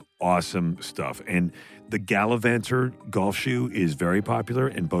make awesome stuff. And the Gallivanter golf shoe is very popular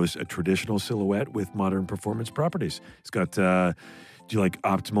and boasts a traditional silhouette with modern performance properties. It's got, do you like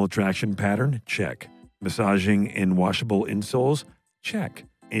optimal traction pattern? Check. Massaging and washable insoles? Check.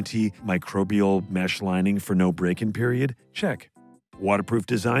 Antimicrobial mesh lining for no break-in period? Check. Waterproof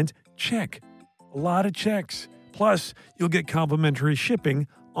designs? Check. A lot of checks. Plus, you'll get complimentary shipping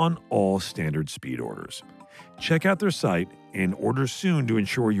on all standard speed orders. Check out their site and order soon to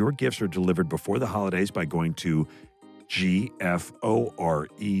ensure your gifts are delivered before the holidays by going to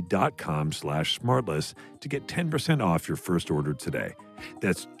gfore.com/smartless to get 10% off your first order today.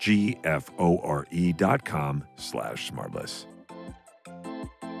 That's gfore.com/smartless.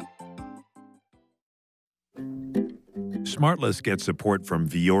 SmartLess gets support from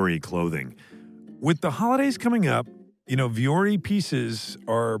Wondery clothing. With the holidays coming up, you know, Wondery pieces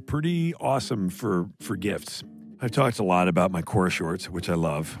are pretty awesome for gifts. I've talked a lot about my core shorts, which I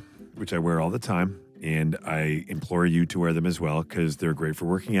love, which I wear all the time. And I implore you to wear them as well because they're great for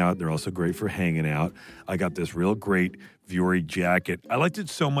working out. They're also great for hanging out. I got this real great Wondery jacket. I liked it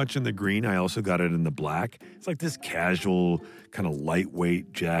so much in the green. I also got it in the black. It's like this casual, kind of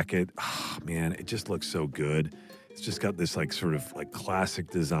lightweight jacket. Oh, man, it just looks so good. It's just got this like sort of like classic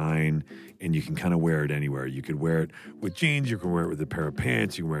design and you can kind of wear it anywhere. You could wear it with jeans. You can wear it with a pair of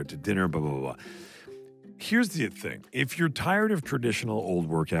pants. You can wear it to dinner, blah, blah, blah, blah. Here's the thing. If you're tired of traditional old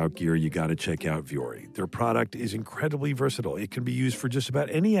workout gear, you got to check out Wondery. Their product is incredibly versatile. It can be used for just about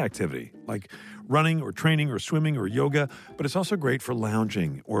any activity, like running or training or swimming or yoga, but it's also great for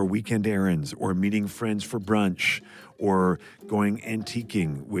lounging or weekend errands or meeting friends for brunch or going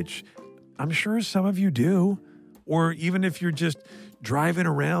antiquing, which I'm sure some of you do, or even if you're just driving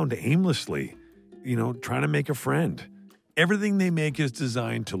around aimlessly, you know, trying to make a friend. Everything they make is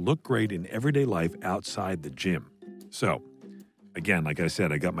designed to look great in everyday life outside the gym. So, again, like I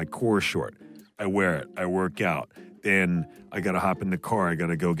said, I got my core short. I wear it. I work out. Then I got to hop in the car. I got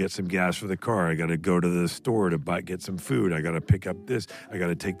to go get some gas for the car. I got to go to the store to get some food. I got to pick up this. I got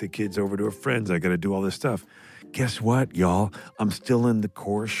to take the kids over to a friend's. I got to do all this stuff. Guess what, y'all? I'm still in the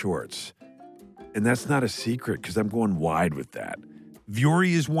core shorts. And that's not a secret because I'm going wide with that.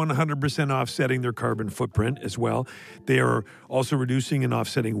 Wondery is 100% offsetting their carbon footprint as well. They are also reducing and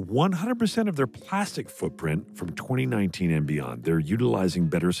offsetting 100% of their plastic footprint from 2019 and beyond. They're utilizing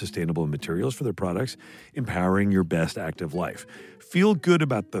better sustainable materials for their products, empowering your best active life. Feel good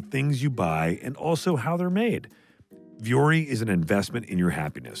about the things you buy and also how they're made. Wondery is an investment in your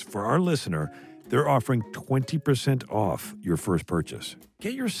happiness. For our listener, they're offering 20% off your first purchase.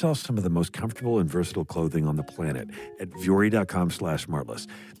 Get yourself some of the most comfortable and versatile clothing on the planet at Wondery.com/smartless.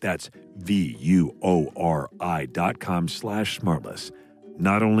 That's VUORI.com/smartless.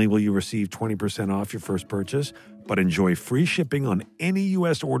 Not only will you receive 20% off your first purchase, but enjoy free shipping on any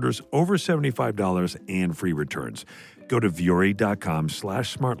U.S. orders over $75 and free returns. Go to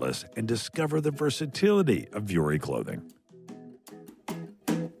Wondery.com/smartless and discover the versatility of Wondery clothing.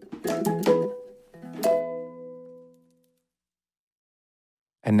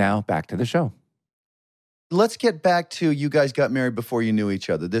 And now back to the show. Let's get back to you guys got married before you knew each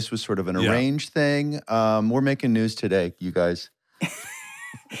other. This was sort of an arranged thing. We're making news today, you guys.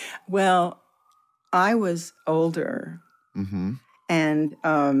 Well, I was older, and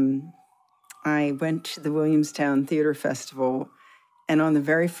I went to the Williamstown Theater Festival, and on the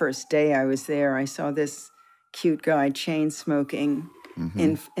very first day I was there, I saw this cute guy chain smoking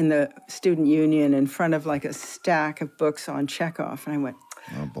in the student union in front of like a stack of books on Chekhov, and I went,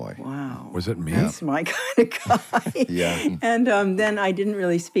 Oh, boy. wow. Was it me? That's my kind of guy. Yeah. And then I didn't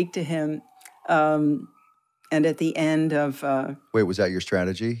really speak to him. And at the end of Wait, was that your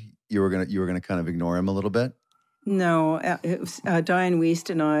strategy? You were gonna kind of ignore him a little bit? no, it was, Diane Wiest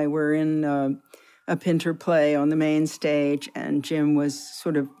and I were in a Pinter play on the main stage, and Jim was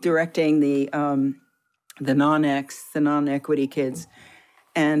sort of directing the non-equity kids,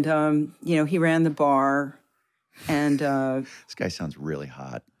 and he ran the bar, and This guy sounds really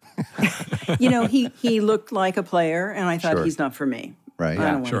hot. he looked like a player, and I thought Sure. he's not for me. Right. I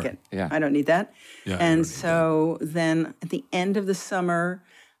Yeah, don't want sure. to get. Yeah. I don't need that. Yeah, you don't and need so then at the end of the summer,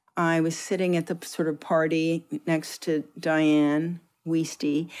 I was sitting at the sort of party next to Diane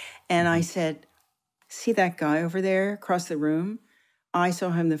Wiesty, and I said, "See that guy over there across the room? I saw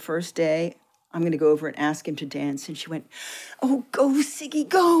him the first day. I'm going to go over and ask him to dance." And she went, "Oh, go, Siggy,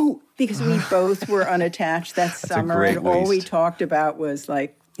 go!" Because we both were unattached that summer, great and all we Wiest. talked about was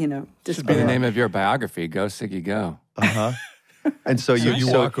like, Should be the despair. name of your biography. Go, Siggy, go. Uh-huh. And so So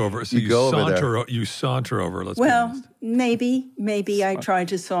you walk over. So you go over there. saunter. You saunter over. Let's be Well, honest. maybe I tried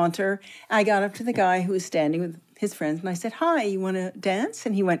to saunter. I got up to the guy who was standing with his friends, and I said, "Hi, you want to dance?"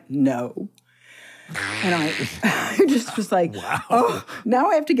 And he went, "No." And I just was like, "Oh,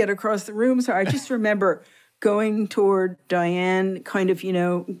 now I have to get across the room." So I just remember going toward Diane, kind of,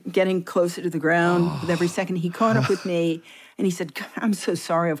 getting closer to the ground with every second. He caught up with me, and he said, "I'm so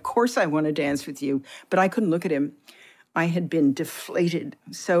sorry. Of course I want to dance with you." But I couldn't look at him. I had been deflated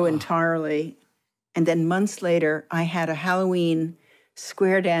so entirely. And then months later, I had a Halloween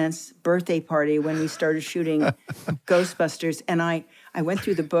square dance birthday party when we started shooting Ghostbusters. And I went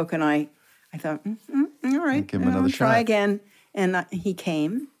through the book, and I thought, all right, Give him another I'll try shot. again. And he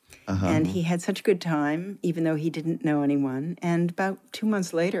came, and he had such a good time, even though he didn't know anyone. And about 2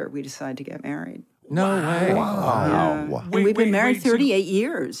 months later, we decided to get married. No way. Wow. And we've been married wait, so- 38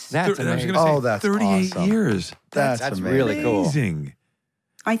 years. That's I was amazing. gonna say, Oh, that's 38 awesome. years. That's That's amazing. really cool. Amazing.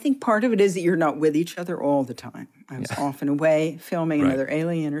 I think part of it is that you're not with each other all the time. I was often away filming Right. another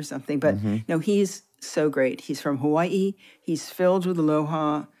Alien or something. But no, he's so great. He's from Hawaii. He's filled with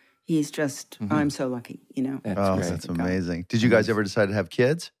aloha. He's just, I'm so lucky, That's Oh, great. that's amazing. Did you guys ever decide to have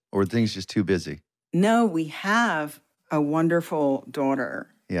kids, or were things just too busy? No, we have a wonderful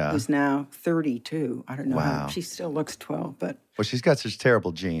daughter Yeah. who's now 32. I don't know. Wow. She still looks 12, but Well, she's got such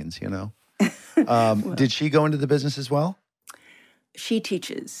terrible genes, Did she go into the business as well? she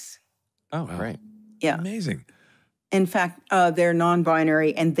teaches. Oh, great. Yeah. Amazing. In fact, they're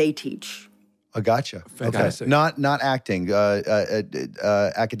non-binary and they teach. Oh, gotcha. Fantastic. Okay. Not acting.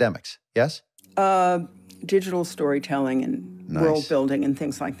 Academics. Yes. Digital storytelling and Nice. world building and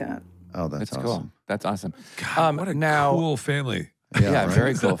things like that. Oh, that's That's awesome. cool. That's awesome. God, what a now, cool family. yeah, right?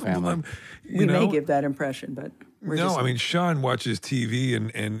 very cool family. We may give that impression, but we're No, just, I mean, Sean watches TV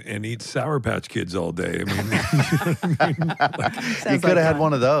and eats Sour Patch Kids all day. I mean, You sounds could have like had fun.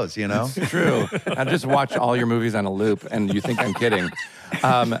 one of those, True. I just watch all your movies on a loop, and you think I'm kidding.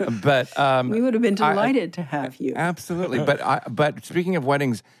 We would have been delighted to have you. Absolutely. But speaking of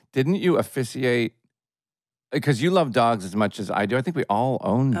weddings, didn't you officiate? Because you love dogs as much as I do. I think we all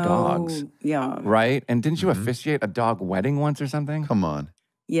own dogs, Oh, yeah. right? And didn't you officiate a dog wedding once or something? Come on.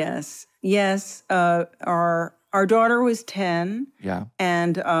 Yes. Yes. Our daughter was 10, Yeah.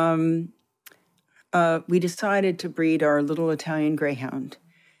 and we decided to breed our little Italian Greyhound.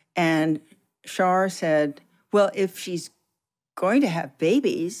 And Shar said, "Well, if she's going to have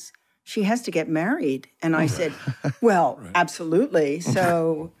babies, she has to get married." And I said, "Well, absolutely."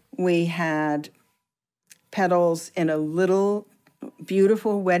 So we had petals in a little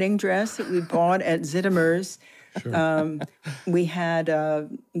beautiful wedding dress that we bought at Zittimer's. We had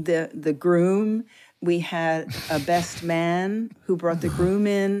the groom. We had a best man who brought the groom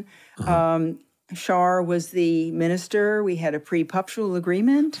in. Shar was the minister. We had a pre-puptial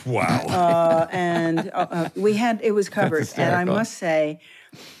agreement. wow. And it was covered. And I hysterical. must say,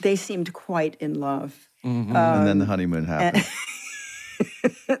 they seemed quite in love. And then the honeymoon happened.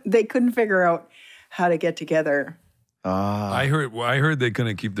 They couldn't figure out how to get together. I heard they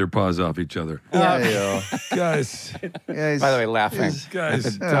couldn't keep their paws off each other. Yeah, Guys, yeah. By the way, laughing.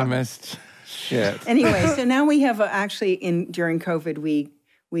 guys. The dumbest shit. Anyway, so now we have actually during COVID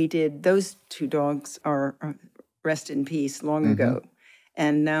we did, those two dogs are rest in peace long ago,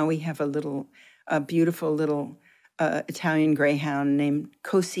 and now we have a beautiful little Italian Greyhound named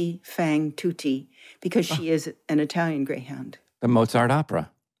Cosi Fang Tutti because she is an Italian Greyhound. The Mozart opera.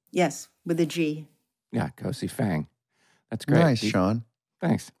 Yes, with a G. Yeah, go see Fang. That's great. Nice, Sean.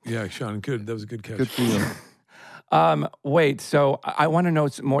 Thanks. Yeah, Sean, good. That was a good catch. Good for you. Wait, so I want to know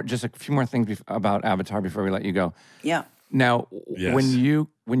just a few more things about Avatar before we let you go. Yeah. Now, Yes.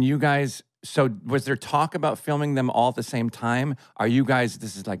 when you guys, so was there talk about filming them all at the same time? Are you guys,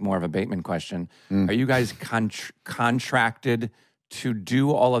 this is like more of a Bateman question, are you guys contracted to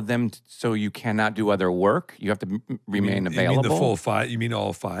do all of them so you cannot do other work? You have to remain available? You mean the full 5? You mean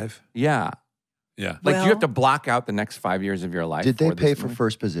all 5? Yeah. Yeah. Like, do Well- you have to block out the next 5 years of your life? Did they for pay this for movie?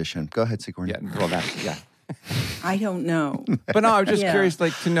 first position? Go ahead, Sigourney. Yeah, well, that's, yeah. I don't know. But no, I was just Yeah. curious,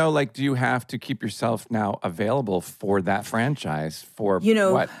 like, to know, like, do you have to keep yourself now available for that franchise for,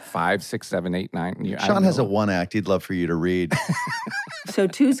 what, 5, 6, 7, 8, 9 years? Sean has a one act he'd love for you to read. So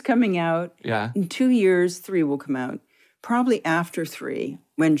 2's coming out. Yeah. In 2 years, 3 will come out. Probably after 3,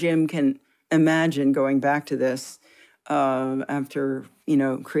 when Jim can imagine going back to this after,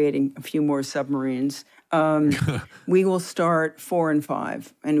 creating a few more submarines. We will start 4 and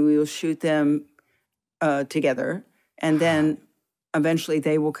 5, and we will shoot them together, and then eventually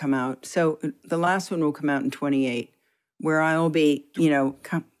they will come out. So the last one will come out in 28, where I'll be,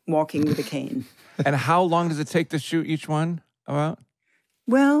 walking with a cane. And how long does it take to shoot each one about?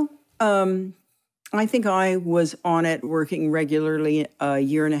 Well, I think I was on it working regularly a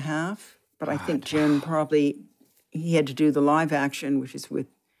year and a half, but I think Jim he had to do the live action, which is with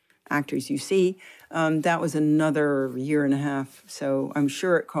actors you see. That was another year and a half. So I'm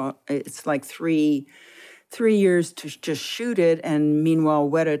sure it's like 3 years to just shoot it, and meanwhile,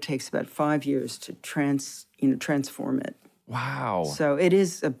 Weta takes about 5 years to transform it. Wow. So it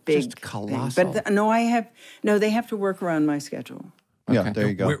is a big Just colossal. thing. But they have to work around my schedule. Yeah, Okay. there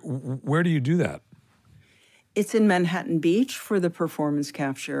you go. Where do you do that? It's in Manhattan Beach for the performance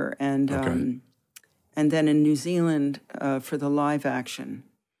capture, and then in New Zealand for the live action.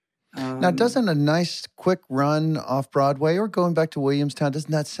 Now, doesn't a nice quick run off Broadway or going back to Williamstown,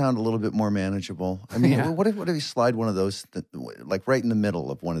 doesn't that sound a little bit more manageable? I mean, what if you slide one of those, like right in the middle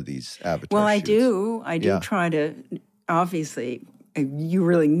of one of these Avatar Well, shoots? I do try to, obviously, you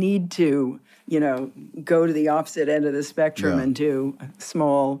really need to, go to the opposite end of the spectrum and do a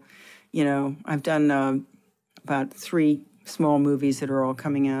small, I've done about 3 small movies that are all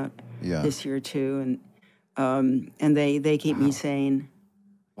coming out this year too, and they keep me sane.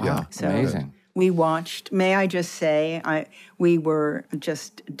 Wow. So Amazing. we watched, may I just say, we were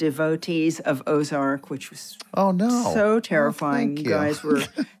just devotees of Ozark, which was so terrifying. thank You guys were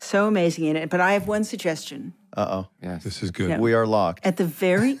so amazing in it. But I have one suggestion. Uh-oh. Yes. This is good. Yeah. We are locked. At the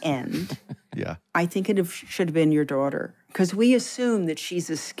very end, Yeah. I think should have been your daughter, because we assume that she's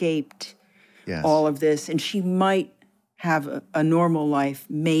escaped Yes. all of this, and she might have a normal life,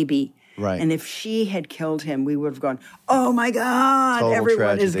 maybe. Right. And if she had killed him, we would have gone, oh my God, Total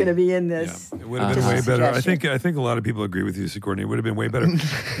everyone is tragedy. going to be in this. It would have been way better. I think a lot of people agree with you, Sigourney. It would have been way better.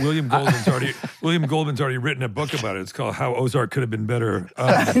 William Goldman's already written a book about it. It's called How Ozark Could Have Been Better.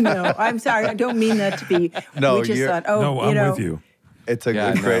 No, I'm sorry. I don't mean that to be. No, we just you're- thought, I'm with you. It's a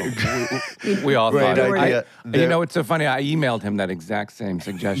Yeah, great. We all Great thought it. idea. You know, it's so funny. I emailed him that exact same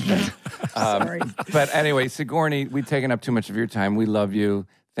suggestion. Sorry. But anyway, Sigourney, we've taken up too much of your time. We love you.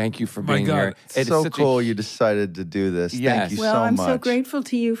 Thank you for My being God. here. It's so cool you decided to do this. Yes. Thank you Well, so I'm much. so grateful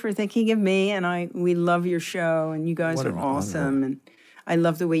to you for thinking of me, and we love your show, and you guys What are an awesome, and I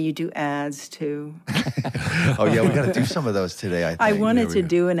love the way you do ads too. Oh, yeah, we got to do some of those today, I think. I wanted we to go.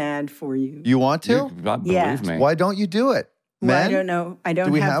 do an ad for you. You want to? Believe Yeah. me. Why don't you do it? Well, I Men? don't know. I don't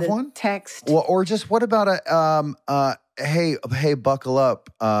Do we have have the one? text. Well, or just what about hey, buckle up.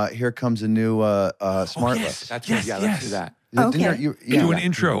 Here comes a new SmartLess. That's Yes, right. Yeah, let's yes. do that. Okay. Do an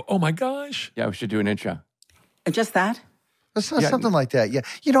intro. Oh my gosh. Yeah, we should do an intro. Just that? Something like that. Yeah.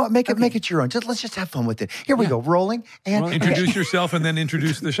 You know what? Make it your own. Let's just have fun with it. Here we go. Rolling and Introduce yourself and then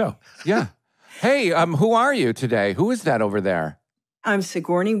introduce the show. Yeah. Hey, who are you today? Who is that over there? I'm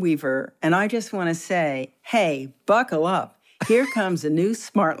Sigourney Weaver, and I just want to say, hey, buckle up. Here comes a new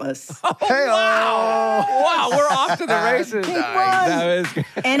SmartLess. Hey, Wow, we're off to the races. That is good.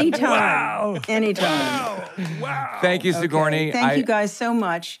 Anytime. Anytime. Wow. Thank you, Sigourney. Okay. Thank you guys so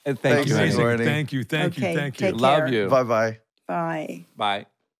much. Thank Thanks, you. honey. Amazing. Sigourney. Thank you. Thank you. Okay, Thank you. take Love care. you. Bye-bye. Bye. Bye.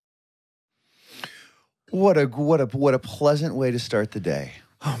 What a pleasant way to start the day.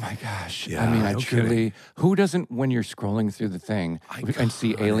 Oh my gosh. Yeah, I mean, I no truly, who doesn't, when you're scrolling through the thing and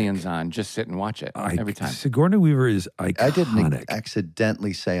see Iconic. aliens on, just sit and watch it every time? Sigourney Weaver is iconic. I didn't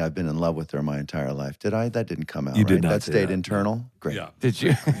accidentally say I've been in love with her my entire life, did I? That didn't come out. You right? did not That say stayed that. internal. Great. Yeah. Did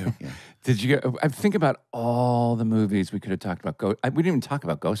you? Did you? I think about all the movies we could have talked about. We didn't even talk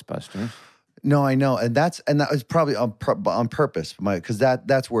about Ghostbusters. No, I know, and that was probably on purpose, because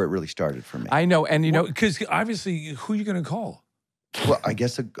that's where it really started for me. I know, and you know, because obviously, who are you going to call? Well, I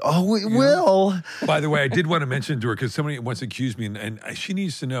guess we will. By the way, I did want to mention to her because somebody once accused me, and she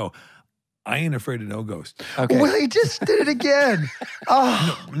needs to know. I ain't afraid of no ghosts. okay. Well, he just did it again.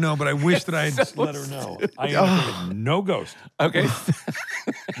 Oh. No, but I wish that I had just let her know. I ain't afraid of no ghost. Okay.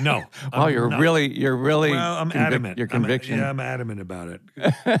 No. Oh, you're really. Well, I'm adamant. Your conviction. I'm adamant about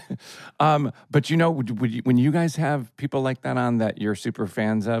it. But you know, when you guys have people like that on that you're super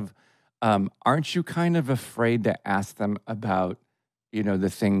fans of, aren't you kind of afraid to ask them about, you know, the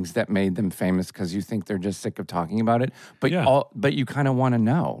things that made them famous because you think they're just sick of talking about it? But Yeah. but you kind of want to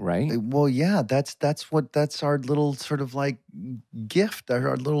know, right? Well, yeah, that's our little sort of like gift,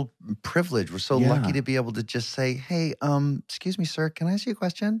 our little privilege. We're so Yeah. lucky to be able to just say, "Hey, excuse me, sir, can I ask you a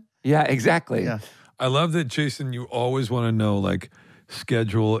question?" Yeah, exactly. Yeah. I love that, Jason, you always want to know, like,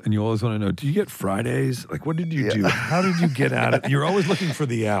 schedule, and you always want to know, do you get Fridays? Like, what did you do? How did you get out of it? You're always looking for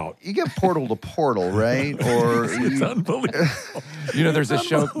the out. You get portal to portal, right? Or It's unbelievable. You know, there's a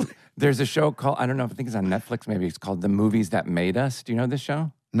show. There's a show called, I don't know, I think it's on Netflix. Maybe it's called The Movies That Made Us. Do you know this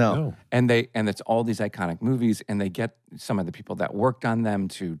show? no. And it's all these iconic movies, and they get some of the people that worked on them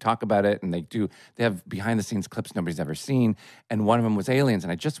to talk about it, and they have behind the scenes clips nobody's ever seen. And one of them was Aliens,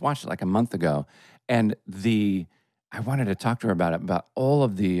 and I just watched it like a month ago. And I wanted to talk to her about all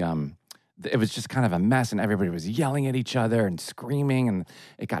of the it was just kind of a mess, and everybody was yelling at each other and screaming, and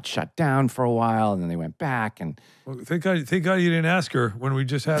it got shut down for a while, and then they went back. And Well, thank God you didn't ask her when we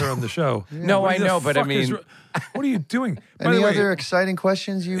just had her on the show. No, What I the know, but I fuck mean- what are you doing? By Any the way, other exciting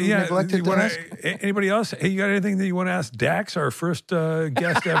questions you neglected you to wanna- ask? Anybody else? Hey, you got anything that you want to ask Dax, our first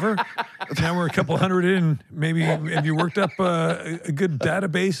guest ever? Now we're a couple hundred in. Maybe have you worked up a good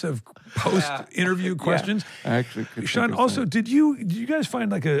database of post-interview questions? I actually could Sean, think of also, some. did you guys find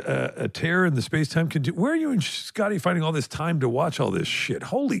like a tear in the space-time? Where are you and Scotty finding all this time to watch all this shit?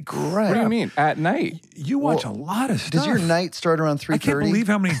 Holy crap. Right. What do you mean? At night? You watch a lot of stuff. Does your night start around 3:30? I can't believe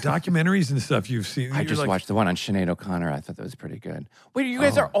how many documentaries and stuff you've seen. I You're just like, watched the one on Sinead O'Connor. I thought that was pretty good. Wait, you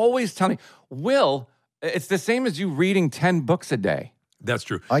guys are always telling Will, it's the same as you reading 10 books a day. That's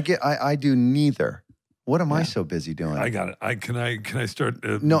true. I do neither. What am I so busy doing? I got it. Can I start?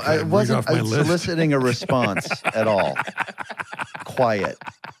 No, can I read wasn't off my list? soliciting a response at all. Quiet.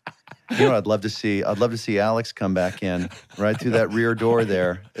 You know, I'd love to see Alex come back in right through that rear door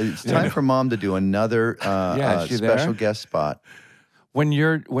there. It's time for Mom to do another is she special there? guest spot. When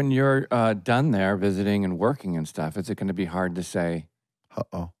you're done there visiting and working and stuff, is it going to be hard to say?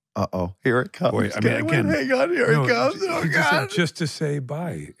 Uh-oh. Here it comes. Boy, I mean, again, hang on, here it comes. Oh, God. Just to say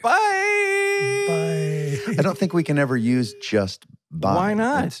bye. Bye. Bye. I don't think we can ever use just bye. Why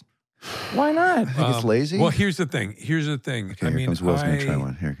not? Why not? I think it's lazy. Well, here's the thing. Okay, I here mean, comes Will's going to try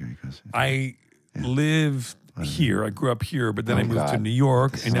one. Here he goes. I live here. I grew up here, but then I moved to God. New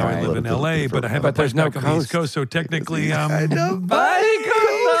York, and now I right. live in L.A., but I have a But place there's no back on the East coast. Coast, so technically I know. Bye,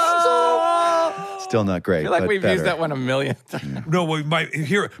 Coastal. Still not great. I feel like but we've better. used that one a million times. No, well,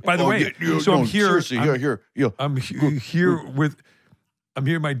 here. By the way, so I'm here. Seriously, I'm here with. I'm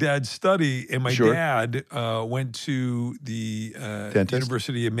here in my dad's study, and my Sure. dad went to the Dentist?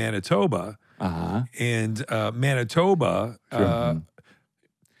 University of Manitoba. Uh-huh. And Manitoba, I'm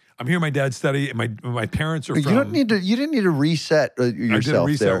here in my dad's study, and my parents are You from. don't need to. You didn't need to reset I did a yourself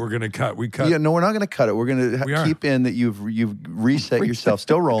reset. there. We're going to cut. We cut. Yeah, no, we're not going to cut it. We're going We to are. keep in that you've reset yourself.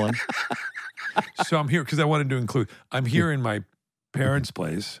 Still rolling. So I'm here because I wanted to include. I'm here in my parents'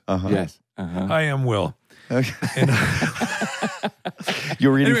 place. Uh-huh. Yes. Uh-huh. I am Will. Okay. And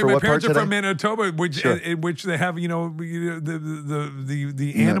You're reading anyway, for my what part parents are today? from Manitoba, which Sure. in which they have the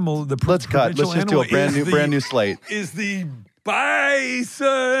animal. The Let's cut. Let's just do a brand new slate. Is the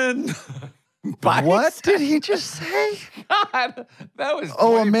bison? What did he just say? God, that was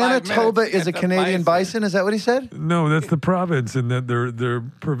Oh, a 25 Manitoba minutes. is a It's Canadian bison. Is that what he said? No, that's the province, and that their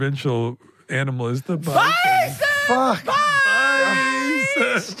provincial animal is the bison. Fuck. Bison.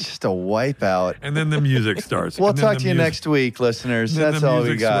 It's just a wipeout. And then the music starts. We'll And then talk the to you music- next week, listeners. then That's the all we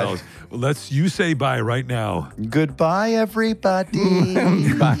music got. swells. You say bye right now. Goodbye, everybody.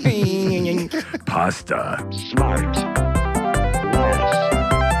 Bye. Pasta. Smart. Less.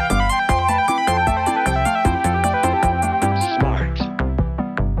 Smart.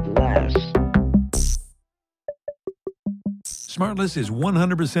 Less. SmartLess is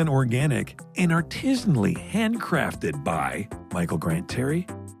 100% organic and artisanally handcrafted by Michael Grant Terry,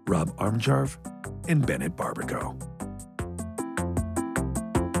 Rob Armjarv, and Bennett Barbago.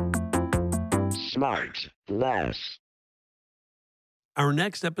 Smart. Less. Our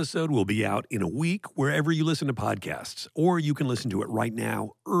next episode will be out in a week wherever you listen to podcasts, or you can listen to it right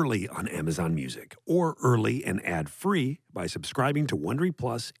now early on Amazon Music, or early and ad-free by subscribing to Wondery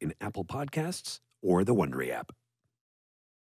Plus in Apple Podcasts or the Wondery app.